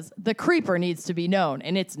 Lake says. The creeper needs to be known,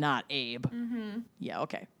 and it's not Abe. Mm-hmm. Yeah,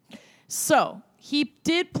 okay. So, he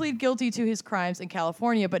did plead guilty to his crimes in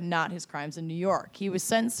California, but not his crimes in New York. He was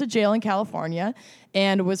sentenced to jail in California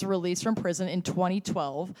and was released from prison in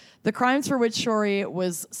 2012. The crimes for which Shorey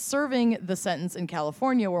was serving the sentence in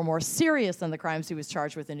California were more serious than the crimes he was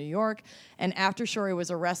charged with in New York. And after Shorey was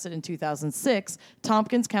arrested in 2006,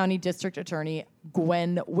 Tompkins County District Attorney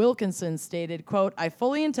Gwen Wilkinson stated, quote, I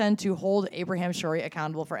fully intend to hold Abraham Shorey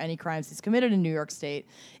accountable for any crimes he's committed in New York State.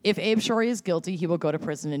 If Abe Shorey is guilty, he will go to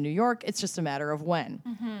prison in New York. It's just a matter of when.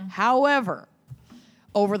 Mm-hmm. However,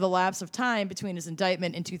 over the lapse of time between his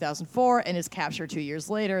indictment in 2004 and his capture 2 years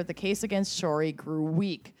later, the case against Shorey grew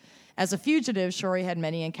weak. As a fugitive, Shorey had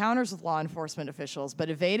many encounters with law enforcement officials, but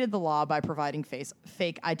evaded the law by providing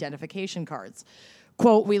fake identification cards.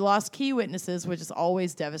 Quote, we lost key witnesses, which is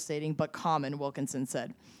always devastating but common, Wilkinson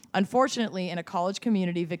said. Unfortunately, in a college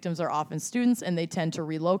community, victims are often students and they tend to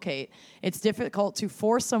relocate. It's difficult to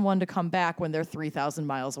force someone to come back when they're 3,000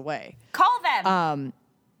 miles away. Call them.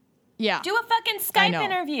 Yeah. Do a fucking Skype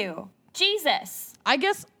interview. Jesus. I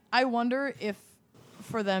guess I wonder if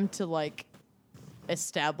for them to, like,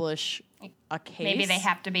 establish a case. Maybe they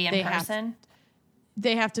have to be in person.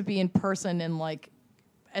 They have to be in person, and, like,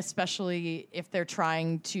 especially if they're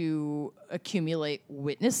trying to accumulate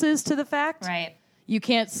witnesses to the fact. Right. You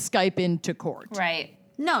can't Skype into court. Right.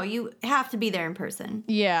 No, you have to be there in person.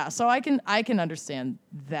 Yeah, so I can understand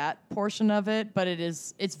that portion of it, but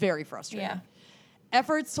it's very frustrating. Yeah.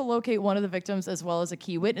 Efforts to locate one of the victims as well as a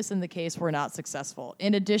key witness in the case were not successful.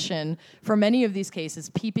 In addition, for many of these cases,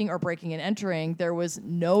 peeping or breaking and entering, there was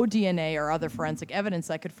no DNA or other forensic evidence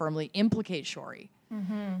that could firmly implicate Shorey.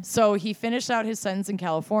 Mm-hmm. So he finished out his sentence in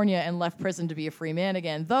California and left prison to be a free man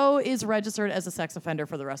again, though is registered as a sex offender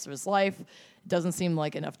for the rest of his life. Doesn't seem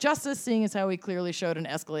like enough justice, seeing as how he clearly showed an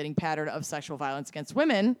escalating pattern of sexual violence against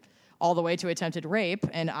women, all the way to attempted rape,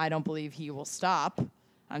 and I don't believe he will stop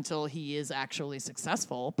until he is actually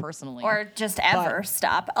successful, personally. Or just ever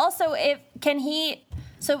stop. Also,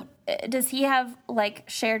 does he have, like,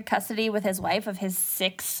 shared custody with his wife of his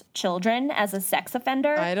 6 children as a sex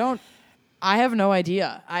offender? I have no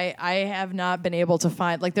idea. I have not been able to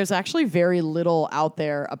find, like, there's actually very little out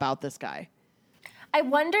there about this guy. I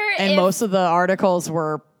wonder and most of the articles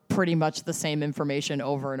were pretty much the same information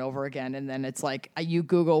over and over again. And then it's like, you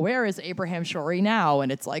Google, where is Abraham Shorey now?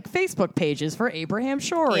 And it's like Facebook pages for Abraham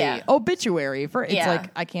Shorey, obituary for, it's like,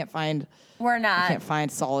 I can't find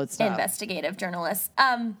solid stuff. Investigative journalists.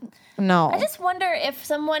 No. I just wonder if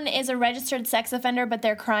someone is a registered sex offender, but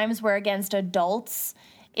their crimes were against adults,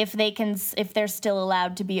 if they're still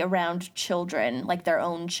allowed to be around children, like their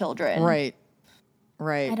own children. Right.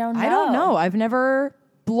 I don't know. I've never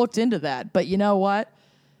looked into that, but you know what?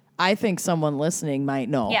 I think someone listening might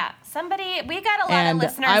know. Yeah, we got a lot of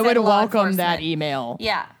listeners. I would welcome that email.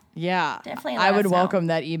 Yeah. Definitely. I would welcome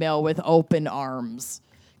that email with open arms,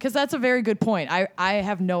 because that's a very good point. I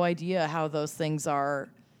have no idea how those things are,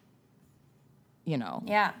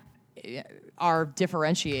 are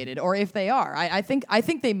differentiated, or if they are. I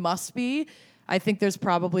think they must be. I think there's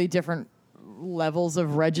probably different levels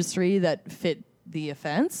of registry that fit the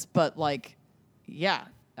offense, but like, yeah,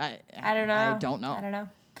 I don't know. I don't know. I don't know.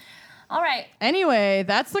 All right. Anyway,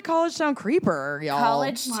 that's the College Town Creeper, y'all.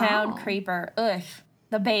 College Town Creeper. Ugh.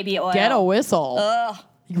 The baby oil. Get a whistle. Ugh.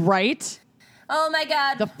 Right? Oh my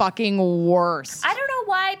God. The fucking worst. I don't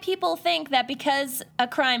know why people think that because a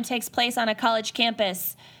crime takes place on a college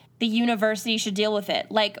campus, the university should deal with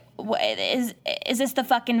it. Like, is this the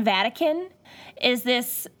fucking Vatican? Is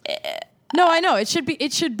this... No, I know. It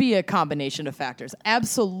should be a combination of factors.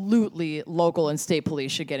 Absolutely, local and state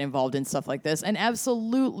police should get involved in stuff like this, and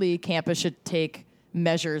absolutely, campus should take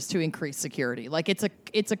measures to increase security. Like it's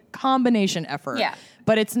a combination effort. Yeah.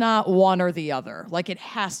 But it's not one or the other. Like it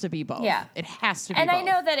has to be both. Yeah. It has to be and both. I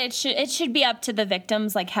know that it should be up to the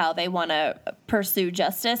victims, like how they want to pursue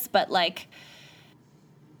justice, but like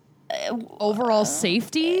overall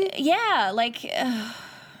safety? Yeah, like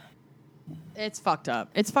It's fucked up.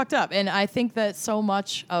 It's fucked up. And I think that so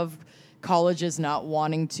much of colleges not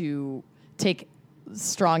wanting to take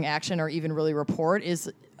strong action or even really report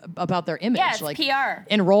is about their image. Yeah, it's like PR.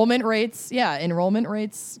 Enrollment rates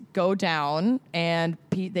go down, and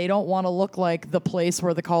they don't want to look like the place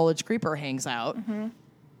where the college creeper hangs out. Mm-hmm.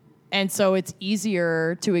 And so it's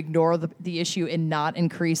easier to ignore the issue and not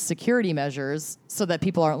increase security measures so that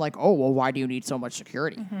people aren't like, oh, well, why do you need so much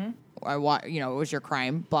security? Mm-hmm. Why, it was your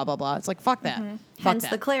crime, blah, blah, blah. It's like, fuck that. Mm-hmm. Fuck Hence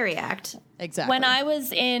that. the Clary Act. Exactly. When I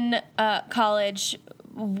was in college,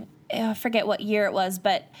 I forget what year it was,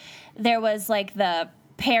 but there was like the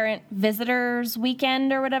parent visitors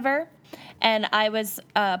weekend or whatever. And I was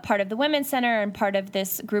part of the Women's Center and part of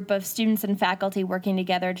this group of students and faculty working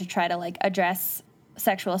together to try to like address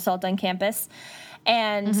sexual assault on campus.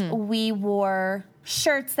 And we wore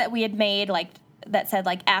shirts that we had made like that said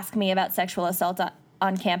like, ask me about sexual assault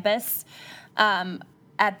on campus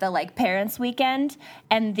at the like parents weekend.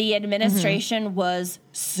 And the administration was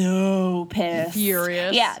so pissed.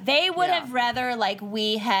 Furious. Yeah. They would have rather like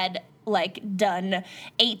we had like done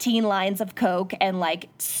 18 lines of coke and like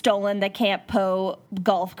stolen the Camp Po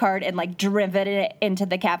golf cart and like driven it into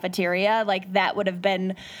the cafeteria. Like that would have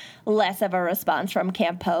been less of a response from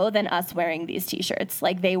Camp Po than us wearing these t-shirts.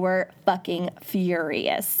 Like they were fucking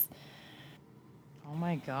furious. Oh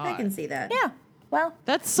my God. I can see that. Yeah. Well,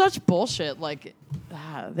 that's such bullshit. Like,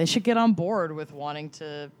 they should get on board with wanting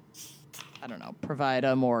to, I don't know, provide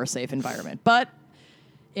a more safe environment. But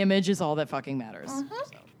image is all that fucking matters. Mm-hmm.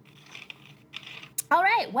 So. All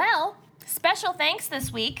right. Well, special thanks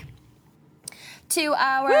this week to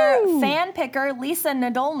our fan picker, Lisa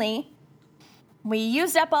Nadolny. We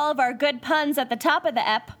used up all of our good puns at the top of the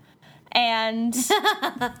ep, and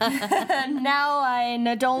now I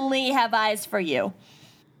not only have eyes for you.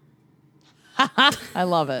 I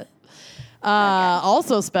love it.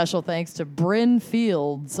 Also, special thanks to Bryn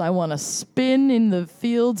Fields. I want to spin in the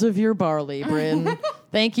fields of your barley, Bryn.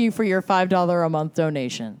 Thank you for your $5 a month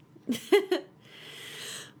donation.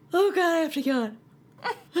 Oh, God, I have to yawn.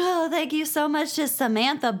 Oh, thank you so much to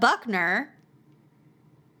Samantha Buckner.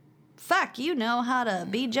 Fuck, you know how to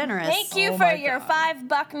be generous. Thank you for your $5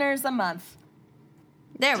 Buckners a month.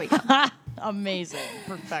 There we go. Amazing.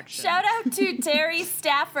 Perfection. Shout out to Terry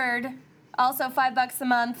Stafford, also $5 a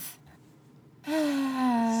month.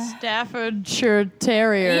 Staffordshire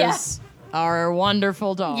Terriers are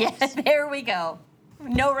wonderful dogs. Yeah, there we go.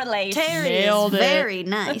 No relation. Terry Nailed is it. very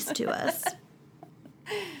nice to us.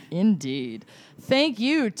 Indeed. Thank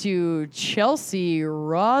you to Chelsea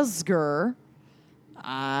Rosger.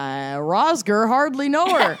 Rosger, hardly know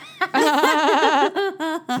her.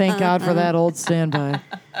 Thank God for that old standby.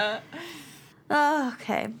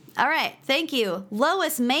 Okay. All right. Thank you.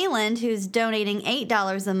 Lois Mayland, who's donating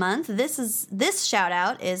 $8 a month. This shout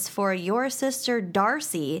out is for your sister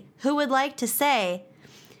Darcy, who would like to say,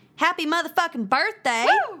 happy motherfucking birthday.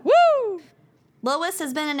 Woo! Lois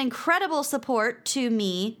has been an incredible support to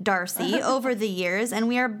me, Darcy, over the years, and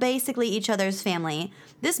we are basically each other's family.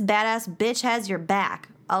 This badass bitch has your back.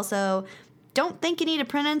 Also, don't think you need a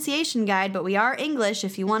pronunciation guide, but we are English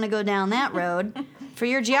if you want to go down that road. For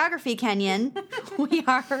your geography, Kenyon, we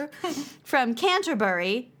are from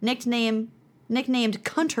Canterbury, nicknamed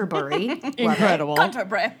Canterbury. Incredible.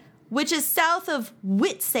 Canterbury. Which is south of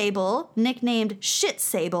Whitsable, nicknamed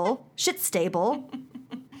Shitstable,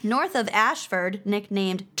 north of Ashford,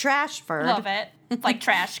 nicknamed Trashford. Love it. Like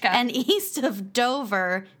trash cup. And east of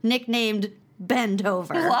Dover, nicknamed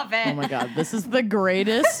Bendover. Love it. Oh my God, this is the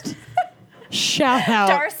greatest shout out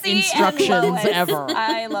Darcy instructions and Lois. ever.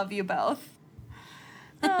 I love you both.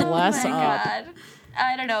 Bless Oh my up. God.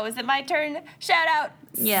 I don't know. Is it my turn? Shout out.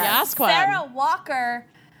 Yes. Yes, Quad. Sarah Walker.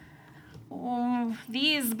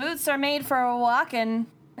 These boots are made for walking,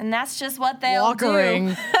 and that's just what they'll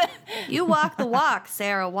Walkering. do. You walk the walk,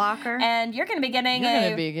 Sarah Walker. And you're going to be getting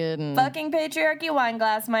getting fucking patriarchy wine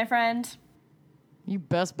glass, my friend. You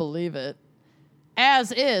best believe it.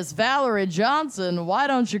 As is Valerie Johnson. Why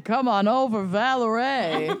don't you come on over,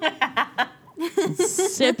 Valerie? And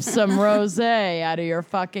sip some rosé out of your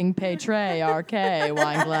fucking patriarchy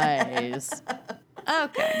wine glaze.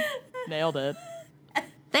 Okay. Nailed it.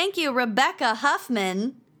 Thank you, Rebecca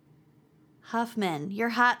Huffman. Huffman, you're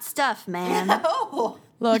hot stuff, man. Oh.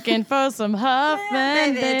 Looking for some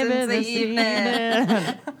Huffman, baby, this evening.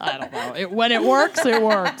 I don't know. When it works, people. It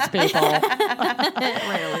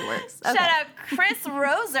rarely works. Okay. Shout out Chris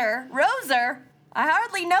Roser. Roser? I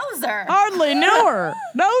hardly knows her. Hardly knew her.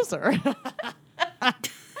 Knows her. I'm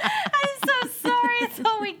so sorry. It's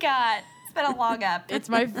all we got. It's been a long ep. It's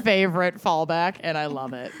my favorite fallback, and I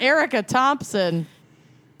love it. Erica Thompson.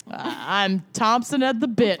 I'm Thompson at the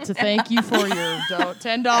bit to thank you for your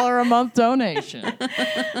 $10 a month donation.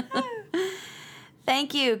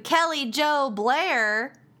 Thank you, Kelly Jo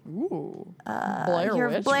Blair. Ooh. Blair You're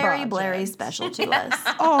Witch Blairy Project. special to us.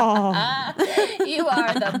 Oh, You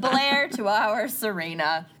are the Blair to our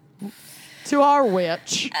Serena to our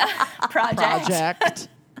witch project. project.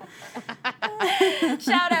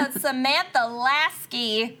 Shout out Samantha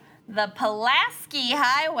Lasky. The Pulaski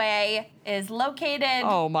Highway is located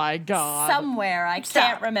Oh my God. somewhere. I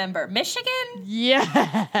can't remember. Michigan?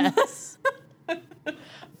 Yes.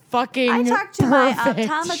 Fucking I talked to my perfect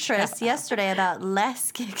optometrist yesterday about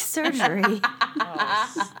LASIK surgery.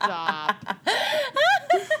 Stop.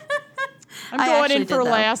 I'm I going actually in for did, though.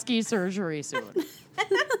 Lasky surgery soon.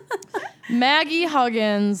 Maggie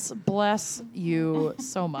Huggins, bless you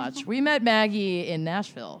so much. We met Maggie in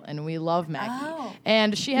Nashville, and we love Maggie. Oh.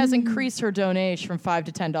 And she has increased her donation from $5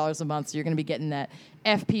 to $10 a month, so you're going to be getting that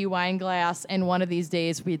FP wine glass, and one of these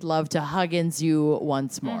days we'd love to Huggins you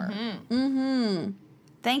once more.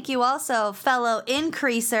 Thank you also, fellow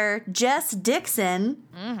increaser Jess Dixon.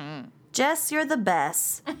 Jess, you're the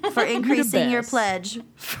best for increasing your best. pledge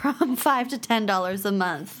from $5 to $10 a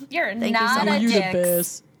month. You're Thank you not so a much. You the Dix.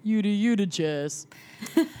 best. You the Jess.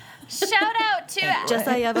 Shout out to Just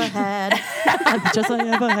I ever had. The Jess I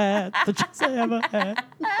ever had. The Jess I ever had.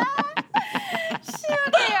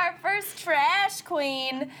 Okay, our first trash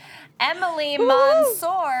queen, Emily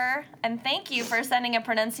Mansour. And thank you for sending a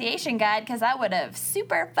pronunciation guide because I would have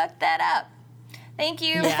super fucked that up. Thank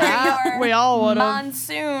you Yeah, for your we all would've.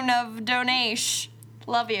 monsoon of donation.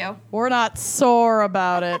 Love you. We're not sore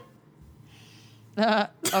about it.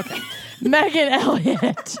 Okay. Megan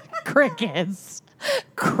Elliott. Crickets.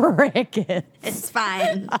 It's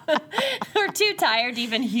fine. We're too tired to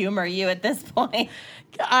even humor you at this point.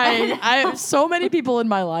 I so many people in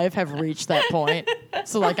my life have reached that point.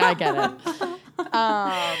 So like I get it.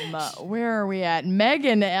 Where are we at?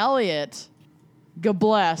 Megan Elliott. God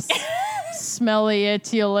bless. Smelly it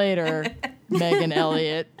to you later, Megan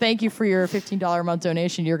Elliott. Thank you for your $15 a month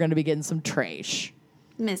donation. You're going to be getting some trash.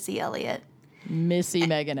 Missy Elliott. Missy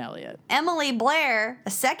Megan Elliott. Emily Blair, a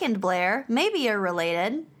second Blair, maybe you're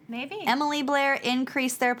related. Maybe. Emily Blair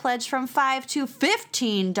increased their pledge from $5 to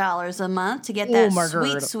 $15 a month to get that my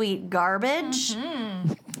sweet, God. sweet garbage.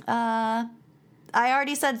 I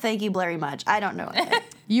already said thank you, Blairy much. I don't know. Okay.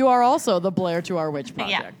 You are also the Blair to our witch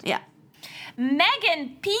project. Yeah.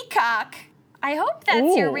 Megan Peacock. I hope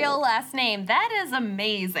that's your Ooh. real last name. That is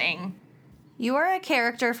amazing. You are a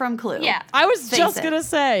character from Clue. Yeah. I was Face just it. going to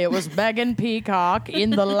say it was Megan Peacock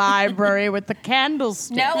in the library with the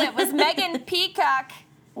candlestick. No, it was Megan Peacock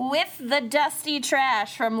with the dusty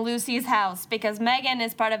trash from Lucy's house because Megan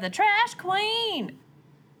is part of the trash queen.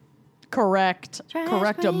 Correct. Trash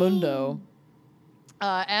Correctamundo.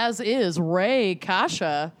 As is Ray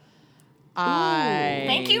Kasha.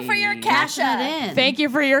 Thank you for your Cashing Kasha. it in. Thank you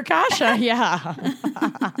for your Kasha. Yeah.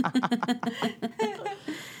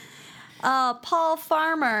 Paul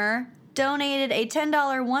Farmer donated a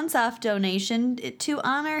 $10 once-off donation to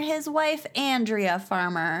honor his wife, Andrea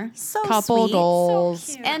Farmer. So Couple sweet. goals.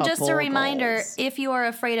 So cute. And just a Couple reminder, goals. if you are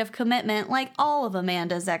afraid of commitment, like all of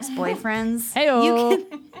Amanda's ex-boyfriends, Heyo.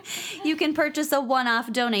 you can purchase a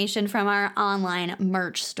one-off donation from our online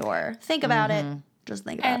merch store. Think about it. Just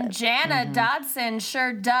think about And it. Jana Dodson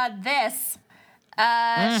sure did this.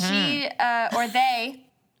 She or they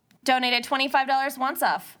donated $25 once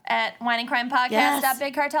off at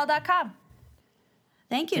wineandcrimepodcast.bigcartel.com.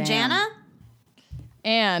 Thank you, Damn. Jana.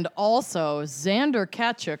 And also, Xander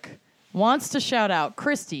Kachuk wants to shout out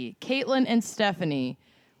Christy, Caitlin, and Stephanie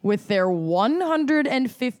with their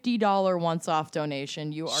 $150 once-off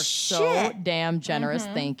donation. You are so Shit. damn generous.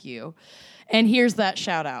 Thank you. And here's that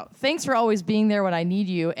shout out. Thanks for always being there when I need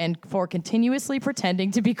you and for continuously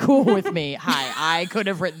pretending to be cool with me. Hi, I could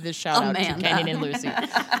have written this shout out to Kenyon and Lucy.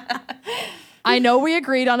 I know we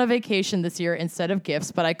agreed on a vacation this year instead of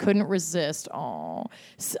gifts, but I couldn't resist. Oh,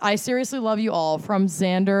 I seriously love you all. From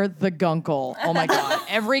Xander the Gunkle. Oh my God.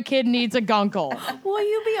 Every kid needs a gunkle. Will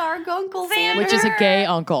you be our gunkle, Xander? Which is a gay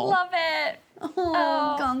uncle. Love it.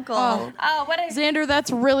 Oh, gunkle. Oh, what a... Xander,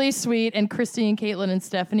 that's really sweet. And Christine, Caitlin, and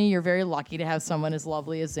Stephanie, you're very lucky to have someone as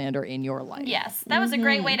lovely as Xander in your life. Yes, that was a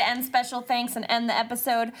great way to end special thanks and end the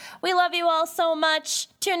episode. We love you all so much.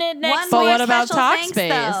 Tune in next One week. more what about special thanks, Talkspace?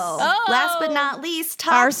 though. Oh. Last but not least,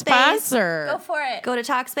 Talkspace. Our sponsor. Go for it. Go to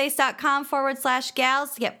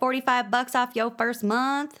Talkspace.com/gals to get $45 off your first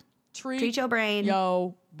month. Treat your brain.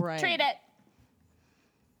 Yo, brain. Treat it.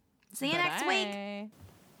 See you next week. Bye.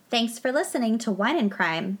 Thanks for listening to Wine and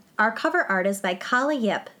Crime. Our cover art is by Kala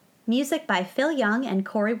Yip. Music by Phil Young and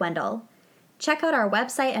Corey Wendell. Check out our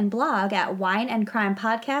website and blog at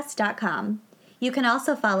wineandcrimepodcast.com. You can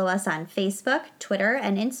also follow us on Facebook, Twitter,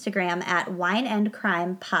 and Instagram at Wine and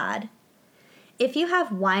Crime Pod. If you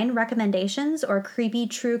have wine recommendations or creepy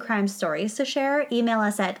true crime stories to share, email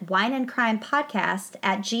us at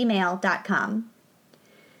wineandcrimepodcast@gmail.com.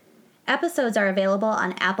 Episodes are available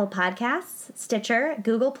on Apple Podcasts, Stitcher,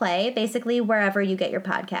 Google Play, basically wherever you get your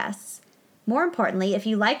podcasts. More importantly, if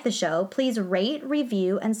you like the show, please rate,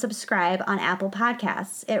 review, and subscribe on Apple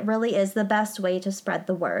Podcasts. It really is the best way to spread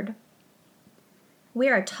the word. We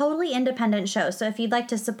are a totally independent show, so if you'd like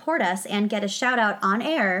to support us and get a shout out on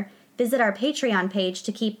air, visit our Patreon page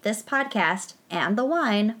to keep this podcast and the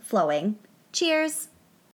wine flowing. Cheers!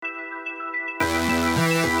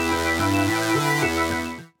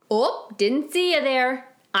 Oh, didn't see you there.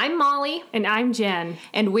 I'm Molly. And I'm Jen.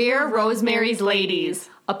 And we're Rosemary's Ladies,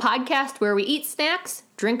 a podcast where we eat snacks,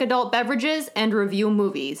 drink adult beverages, and review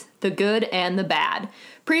movies, the good and the bad.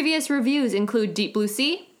 Previous reviews include Deep Blue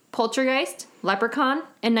Sea, Poltergeist, Leprechaun,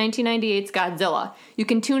 and 1998's Godzilla. You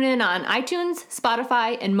can tune in on iTunes,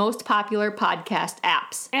 Spotify, and most popular podcast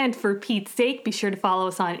apps. And for Pete's sake, be sure to follow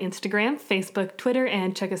us on Instagram, Facebook, Twitter,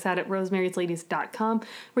 and check us out at rosemariesladies.com,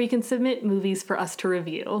 where you can submit movies for us to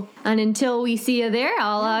review. And until we see you there,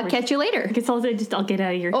 I'll catch you later. I guess I'll get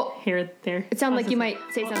out of your hair there. It sounded like you might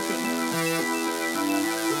say something.